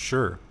know for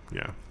sure.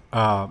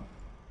 Yeah.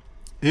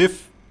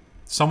 If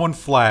someone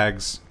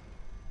flags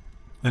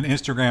an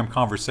Instagram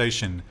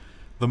conversation,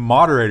 the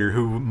moderator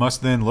who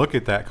must then look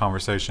at that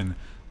conversation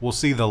will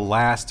see the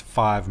last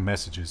 5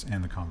 messages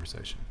in the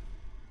conversation.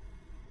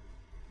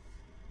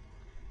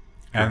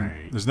 And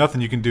Right. there's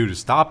nothing you can do to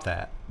stop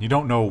that. You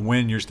don't know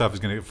when your stuff is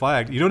going to get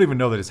flagged. You don't even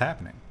know that it's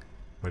happening,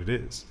 but it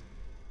is.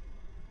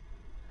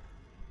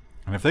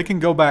 And if they can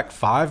go back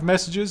 5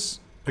 messages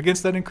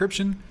against that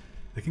encryption,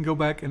 they can go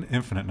back an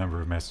infinite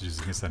number of messages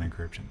against that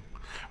encryption.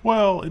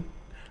 Well,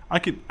 I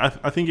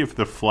think if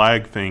the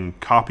flag thing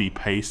copy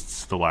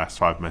pastes the last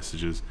 5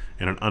 messages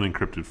in an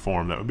unencrypted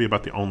form, that would be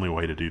about the only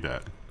way to do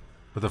that.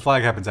 But the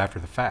flag happens after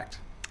the fact.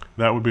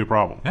 That would be a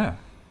problem. Yeah.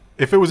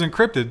 If it was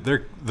encrypted,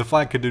 the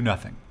flag could do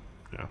nothing.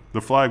 Yeah.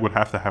 The flag would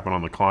have to happen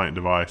on the client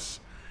device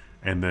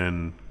and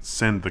then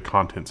send the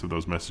contents of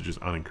those messages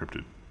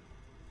unencrypted.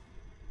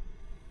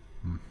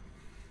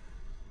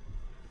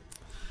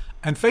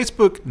 And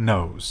Facebook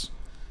knows.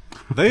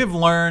 They have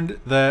learned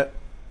that,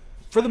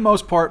 for the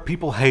most part,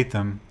 people hate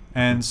them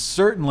and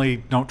certainly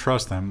don't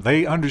trust them.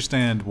 They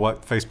understand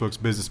what Facebook's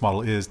business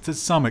model is to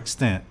some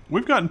extent.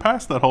 We've gotten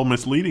past that whole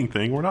misleading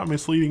thing. We're not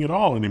misleading at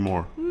all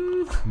anymore.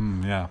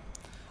 Yeah.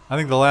 I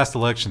think the last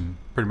election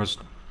pretty much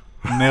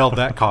nailed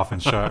that coffin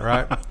shut,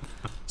 right?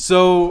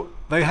 So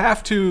they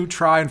have to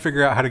try and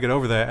figure out how to get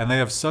over that, and they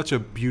have such a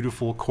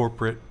beautiful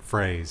corporate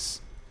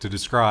phrase to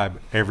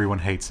describe everyone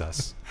hates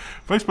us.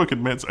 Facebook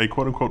admits a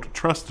quote-unquote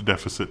trust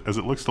deficit as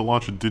it looks to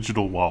launch a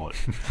digital wallet.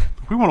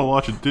 We want to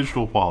launch a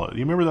digital wallet.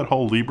 You remember that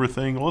whole Libra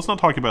thing? Well, let's not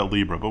talk about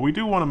Libra, but we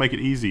do want to make it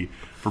easy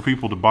for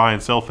people to buy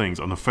and sell things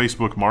on the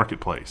Facebook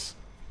marketplace.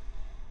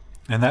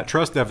 And that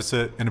trust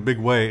deficit, in a big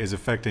way, is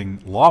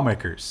affecting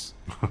lawmakers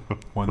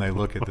when they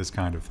look at this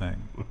kind of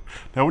thing.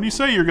 Now, when you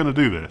say you're going to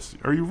do this,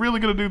 are you really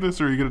going to do this,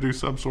 or are you going to do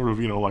some sort of,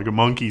 like a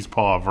monkey's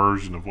paw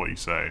version of what you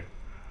say?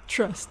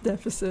 Trust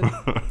deficit.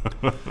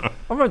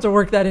 I'm going to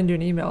work that into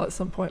an email at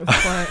some point with the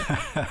client.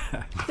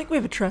 I think we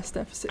have a trust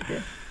deficit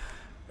here.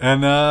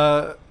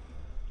 And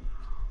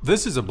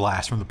this is a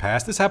blast from the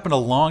past. This happened a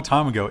long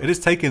time ago. It has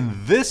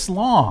taken this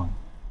long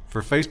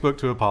for Facebook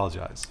to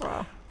apologize.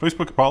 Wow.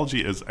 Facebook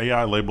apology as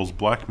AI labels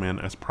black men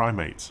as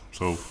primates.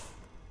 So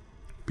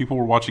people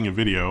were watching a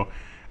video,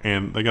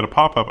 and they got a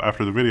pop-up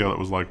after the video that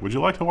was like, would you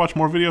like to watch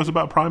more videos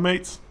about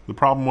primates? The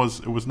problem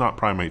was it was not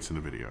primates in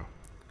the video.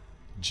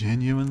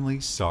 Genuinely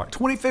sorry.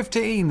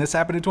 2015. This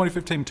happened in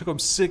 2015. It took them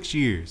 6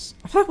 years.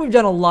 I feel like we've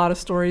done a lot of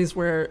stories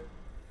where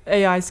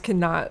AIs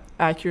cannot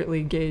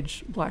accurately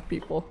gauge black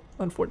people,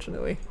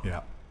 unfortunately. Yeah.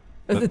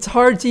 It's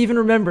hard to even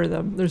remember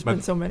them. There's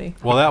been so many.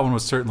 Well, that one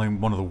was certainly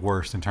one of the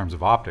worst in terms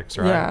of optics,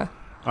 right? Yeah.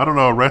 I don't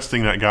know,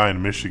 arresting that guy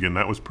in Michigan,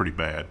 that was pretty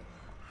bad.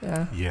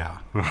 Yeah. Yeah.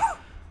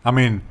 I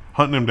mean,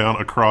 hunting him down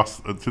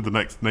across to the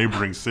next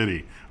neighboring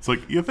city. It's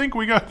like, you think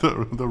we got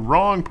the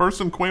wrong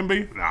person,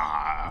 Quimby?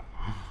 Nah.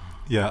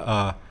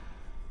 Yeah,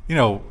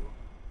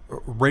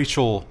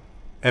 racial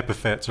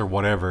epithets or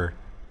whatever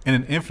in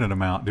an infinite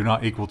amount do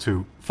not equal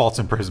to false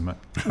imprisonment.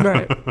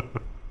 Right.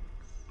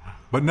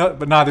 But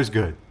neither's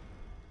good.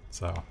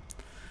 So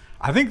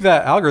I think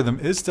that algorithm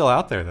is still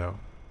out there, though.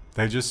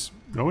 They just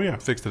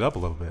fixed it up a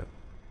little bit.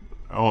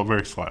 Oh,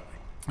 very slightly.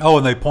 Oh,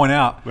 and they point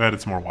out they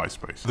added some more white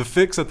space. The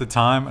fix at the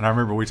time, and I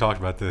remember we talked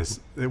about this,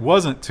 it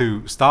wasn't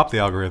to stop the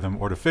algorithm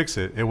or to fix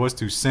it. It was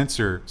to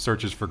censor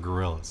searches for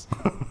gorillas.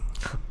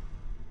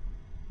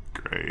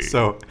 Great.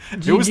 So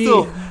it was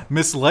still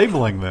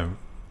mislabeling them,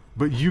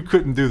 but you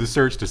couldn't do the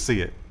search to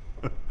see it.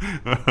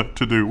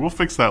 To do. We'll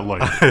fix that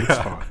later. It's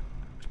fine.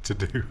 To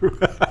do.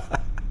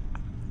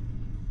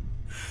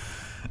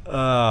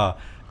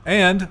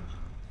 And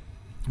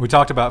we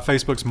talked about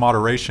Facebook's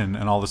moderation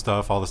and all the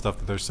stuff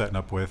that they're setting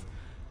up with.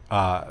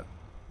 But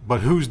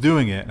who's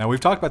doing it? Now,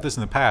 we've talked about this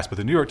in the past, but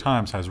the New York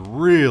Times has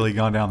really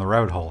gone down the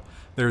rabbit hole.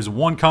 There's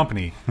one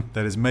company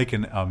that is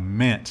making a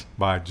mint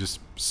by just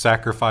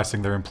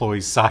sacrificing their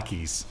employees'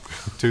 psyches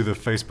to the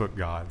Facebook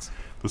gods.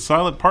 The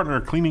silent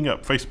partner cleaning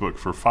up Facebook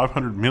for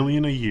 $500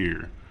 million a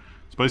year.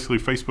 So basically,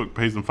 Facebook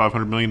pays them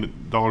 $500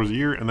 million a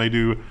year, and they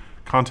do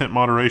content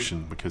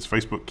moderation because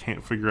Facebook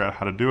can't figure out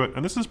how to do it.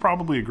 And this is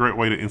probably a great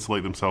way to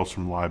insulate themselves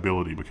from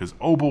liability because,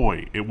 oh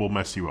boy, it will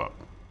mess you up.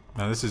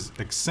 Now, this is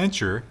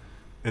Accenture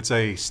It's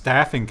a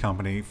staffing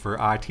company for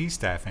IT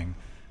staffing.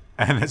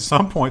 And at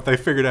some point they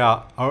figured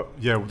out, oh,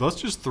 yeah, let's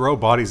just throw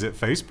bodies at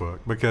Facebook,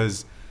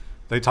 because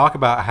they talk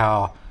about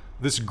how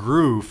this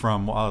grew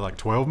from like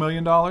 $12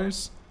 million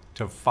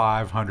to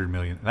 $500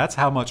 million. That's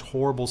how much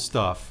horrible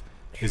stuff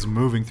is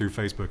moving through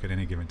Facebook at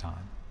any given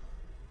time.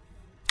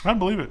 I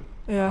believe it.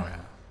 Yeah. Oh,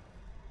 yeah.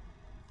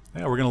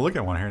 Yeah, we're going to look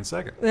at one here in a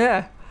second.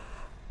 Yeah.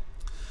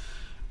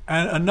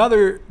 And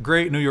another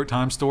great New York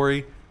Times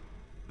story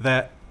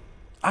that,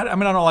 I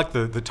mean, I don't like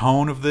the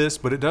tone of this,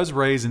 but it does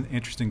raise an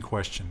interesting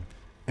question.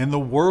 In the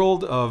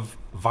world of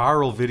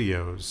viral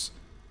videos,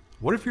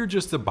 what if you're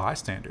just a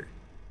bystander?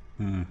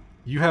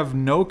 You have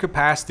no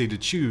capacity to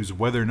choose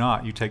whether or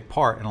not you take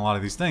part in a lot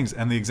of these things.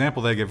 And the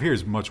example they give here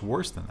is much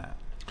worse than that.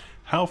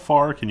 How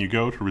far can you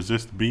go to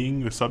resist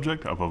being the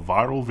subject of a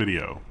viral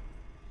video?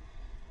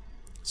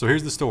 So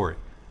here's the story.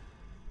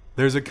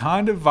 There's a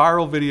kind of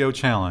viral video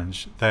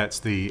challenge that's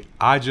the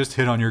I just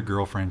hit on your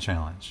girlfriend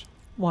challenge.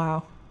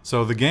 Wow.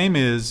 So the game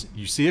is,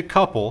 you see a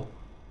couple,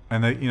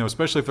 and they,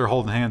 especially if they're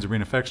holding hands or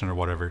being affectionate or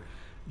whatever,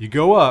 you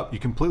go up, you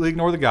completely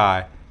ignore the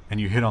guy,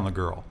 and you hit on the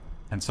girl,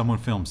 and someone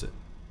films it.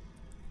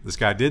 This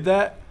guy did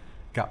that,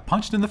 got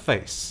punched in the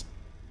face.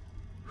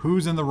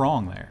 Who's in the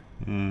wrong there?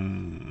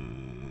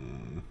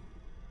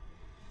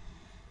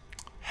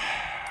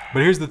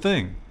 But here's the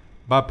thing.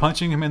 By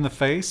punching him in the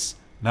face,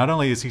 not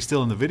only is he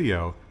still in the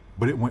video,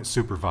 but it went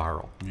super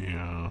viral.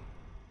 Yeah.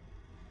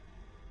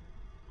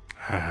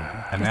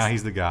 And now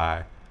he's the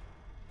guy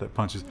that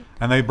punches.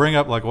 And they bring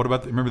up, like, what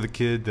about, remember the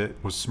kid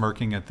that was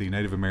smirking at the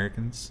Native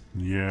Americans?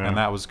 Yeah. And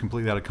that was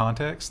completely out of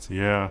context?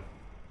 Yeah.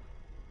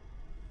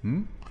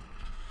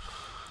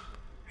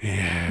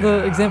 Yeah.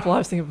 The example I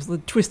was thinking of was the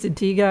Twisted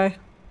Tea guy.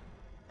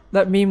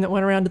 That meme that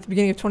went around at the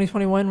beginning of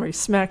 2021 where he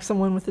smacked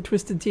someone with the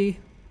Twisted Tea.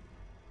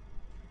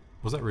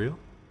 Was that real?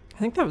 I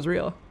think that was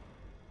real.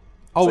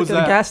 Oh, It's was like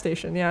at that? a gas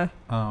station, yeah.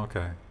 Oh,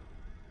 okay.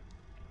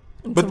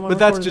 And But someone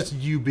that's recorded just it.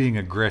 you being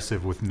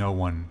aggressive with no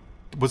one.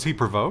 Was he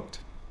provoked?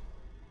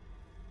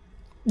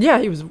 Yeah,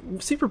 he was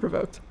super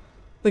provoked.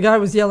 The guy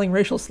was yelling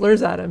racial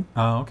slurs at him.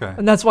 Oh, okay.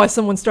 And that's why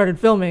someone started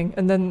filming.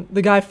 And then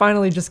the guy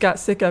finally just got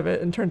sick of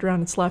it and turned around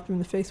and slapped him in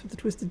the face with the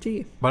Twisted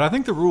Tea. But I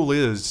think the rule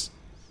is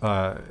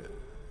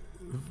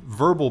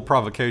verbal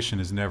provocation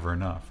is never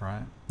enough,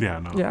 right? Yeah,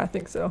 no. Yeah, I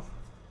think so.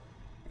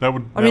 That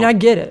would. I mean, I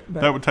get it.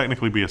 But That would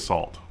technically be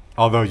assault.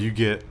 Although you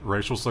get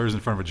racial slurs in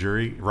front of a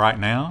jury right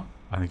now,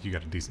 I think you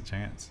got a decent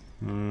chance.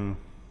 I mean,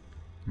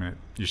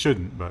 you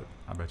shouldn't, but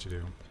I bet you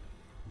do.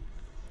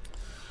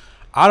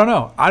 I don't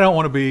know. I don't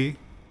want to be.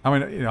 I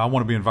mean, I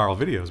want to be in viral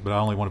videos, but I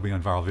only want to be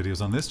on viral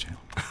videos on this channel.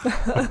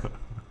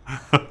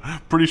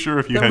 Pretty sure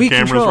if you That had we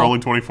cameras control.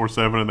 rolling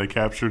 24/7 and they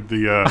captured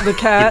the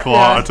cat,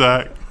 claw yeah.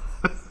 attack.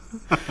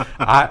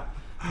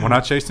 When I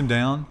chased him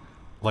down,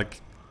 like,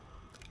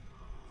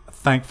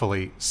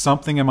 thankfully,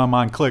 something in my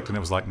mind clicked, and it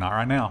was like, not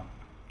right now.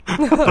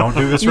 Don't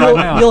do this right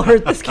now. You'll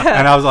hurt this cat.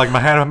 And I was like, my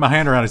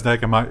hand around his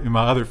neck, and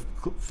my other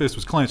fist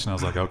was clenched, and I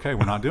was like, okay,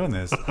 we're not doing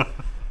this.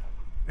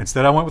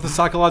 Instead, I went with a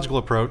psychological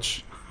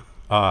approach.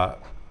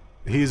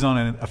 He's on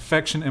an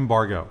affection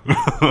embargo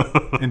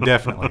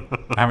indefinitely.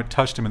 I haven't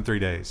touched him in 3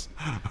 days.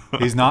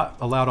 He's not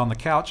allowed on the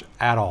couch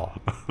at all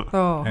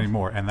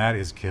anymore, and that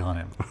is killing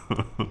him.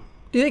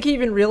 Do you think he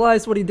even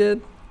realized what he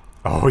did?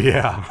 Oh,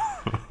 yeah.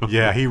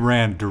 Yeah, he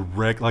ran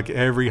direct, like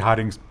every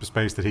hiding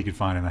space that he could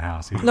find in the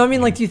house. No, I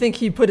mean, like, do you think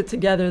he put it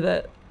together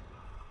that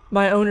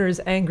my owner is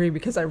angry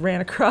because I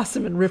ran across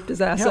him and ripped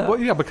his ass Yeah, up? well,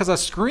 yeah, because I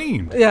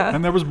screamed. Yeah.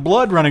 And there was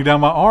blood running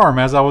down my arm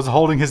as I was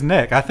holding his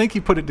neck. I think he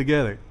put it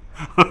together.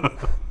 I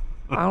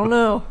don't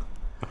know.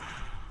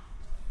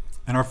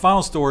 And our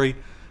final story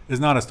is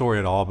not a story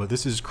at all, but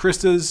this is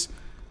Krista's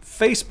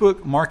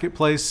Facebook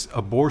Marketplace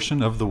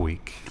abortion of the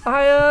week.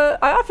 I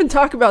often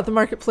talk about the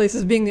marketplace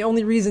as being the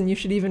only reason you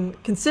should even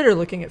consider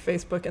looking at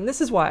Facebook, and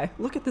this is why.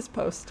 Look at this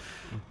post.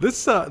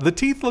 This the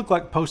teeth look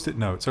like Post-it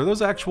notes. Are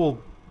those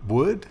actual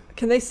wood?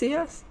 Can they see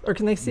us? Or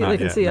can they see? Not They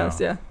can yet, see no.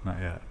 us, yeah. Not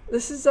yet.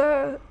 This is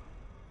I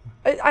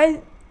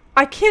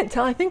can't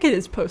tell. I think it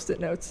is Post-it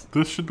notes.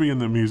 This should be in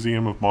the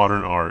Museum of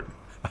Modern Art.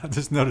 I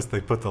just noticed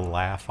they put the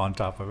laugh on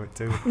top of it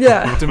too.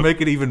 Yeah. To make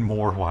it even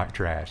more white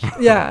trash.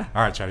 Yeah.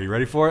 All right, Chad, you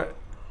ready for it?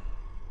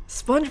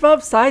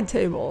 SpongeBob side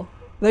table.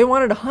 They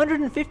wanted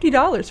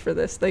 $150 for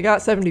this. They got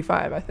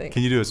 $75, I think.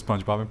 Can you do a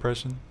SpongeBob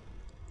impression?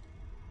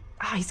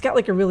 He's got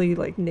like a really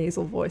like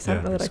nasal voice. I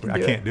don't know that I can do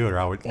it. I can't do it.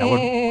 I want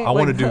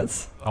Like to do.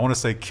 that's- I want to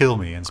say "kill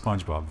me" in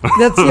SpongeBob.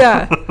 That's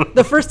yeah.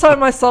 The first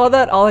time I saw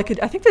that, I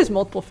think there's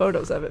multiple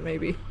photos of it.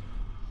 Maybe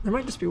there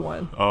might just be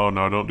one. Oh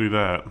no, don't do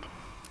that.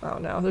 Oh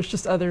no, there's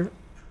just other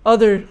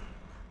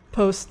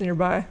posts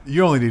nearby.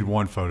 You only need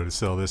one photo to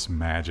sell this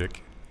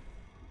magic.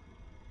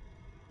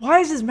 Why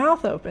is his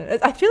mouth open?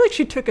 I feel like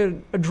she took a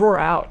drawer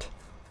out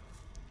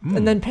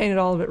and then painted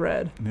all of it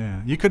red.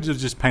 Yeah, you could have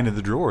just painted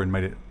the drawer and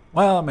made it.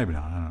 Well, maybe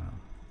not. I don't know.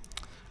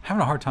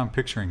 Having a hard time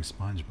picturing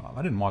SpongeBob.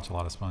 I didn't watch a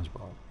lot of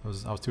SpongeBob. I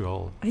was too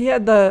old.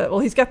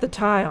 He's got the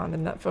tie on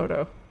in that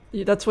photo.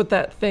 That's what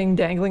that thing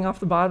dangling off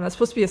the bottom. That's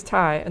supposed to be his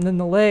tie, and then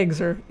the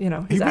legs are,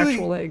 his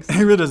actual legs.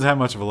 He really doesn't have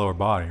much of a lower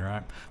body,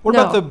 right? What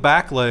No. about the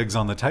back legs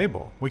on the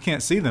table? We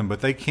can't see them,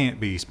 but they can't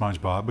be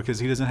SpongeBob because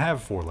he doesn't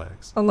have 4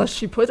 legs. Unless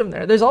she put him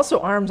there. There's also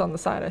arms on the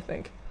side, I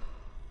think.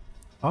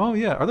 Oh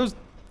yeah, are those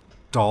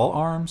doll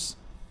arms?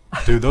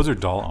 Dude, those are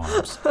doll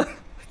arms.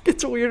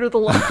 Gets weirder the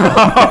longer.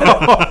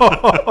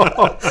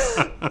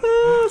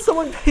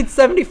 Someone paid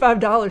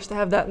 $75 to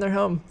have that in their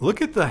home.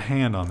 Look at the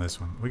hand on this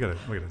one. We gotta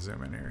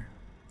zoom in here.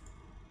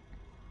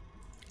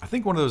 I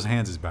think one of those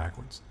hands is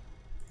backwards.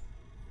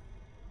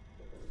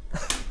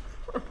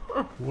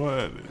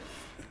 What?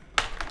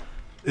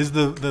 Is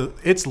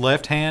its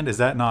left hand, is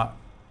that not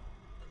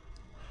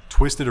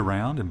twisted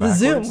around and The backwards?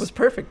 zoom was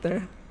perfect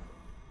there.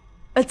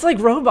 It's like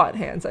robot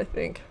hands, I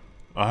think.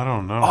 I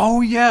don't know.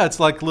 Oh yeah, it's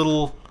like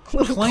little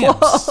clamps.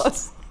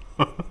 Claws.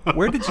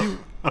 Where did you?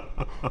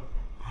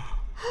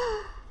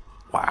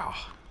 Wow.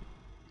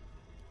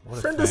 What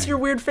a Send us thing. your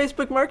weird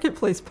Facebook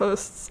Marketplace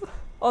posts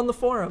on the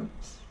forum.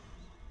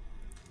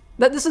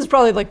 This is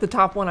probably like the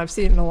top one I've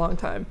seen in a long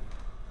time.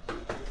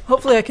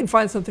 Hopefully I can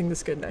find something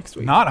this good next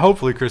week. Not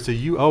hopefully, Krista.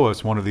 You owe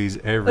us one of these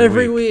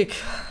every week.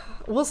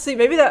 We'll see.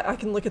 Maybe that I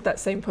can look at that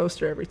same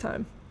poster every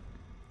time.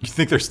 You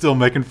think they're still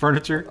making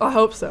furniture? I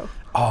hope so.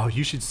 Oh,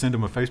 you should send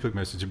them a Facebook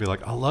message and be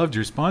like, I loved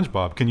your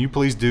SpongeBob. Can you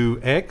please do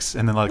X?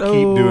 And then like keep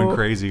doing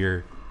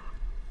crazier.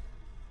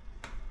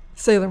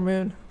 Sailor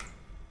Moon.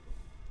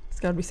 It's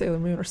got to be Sailor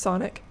Moon or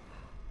Sonic.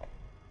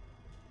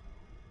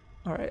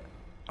 All right.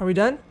 Are we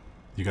done?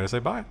 You got to say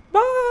bye.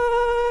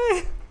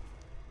 Bye.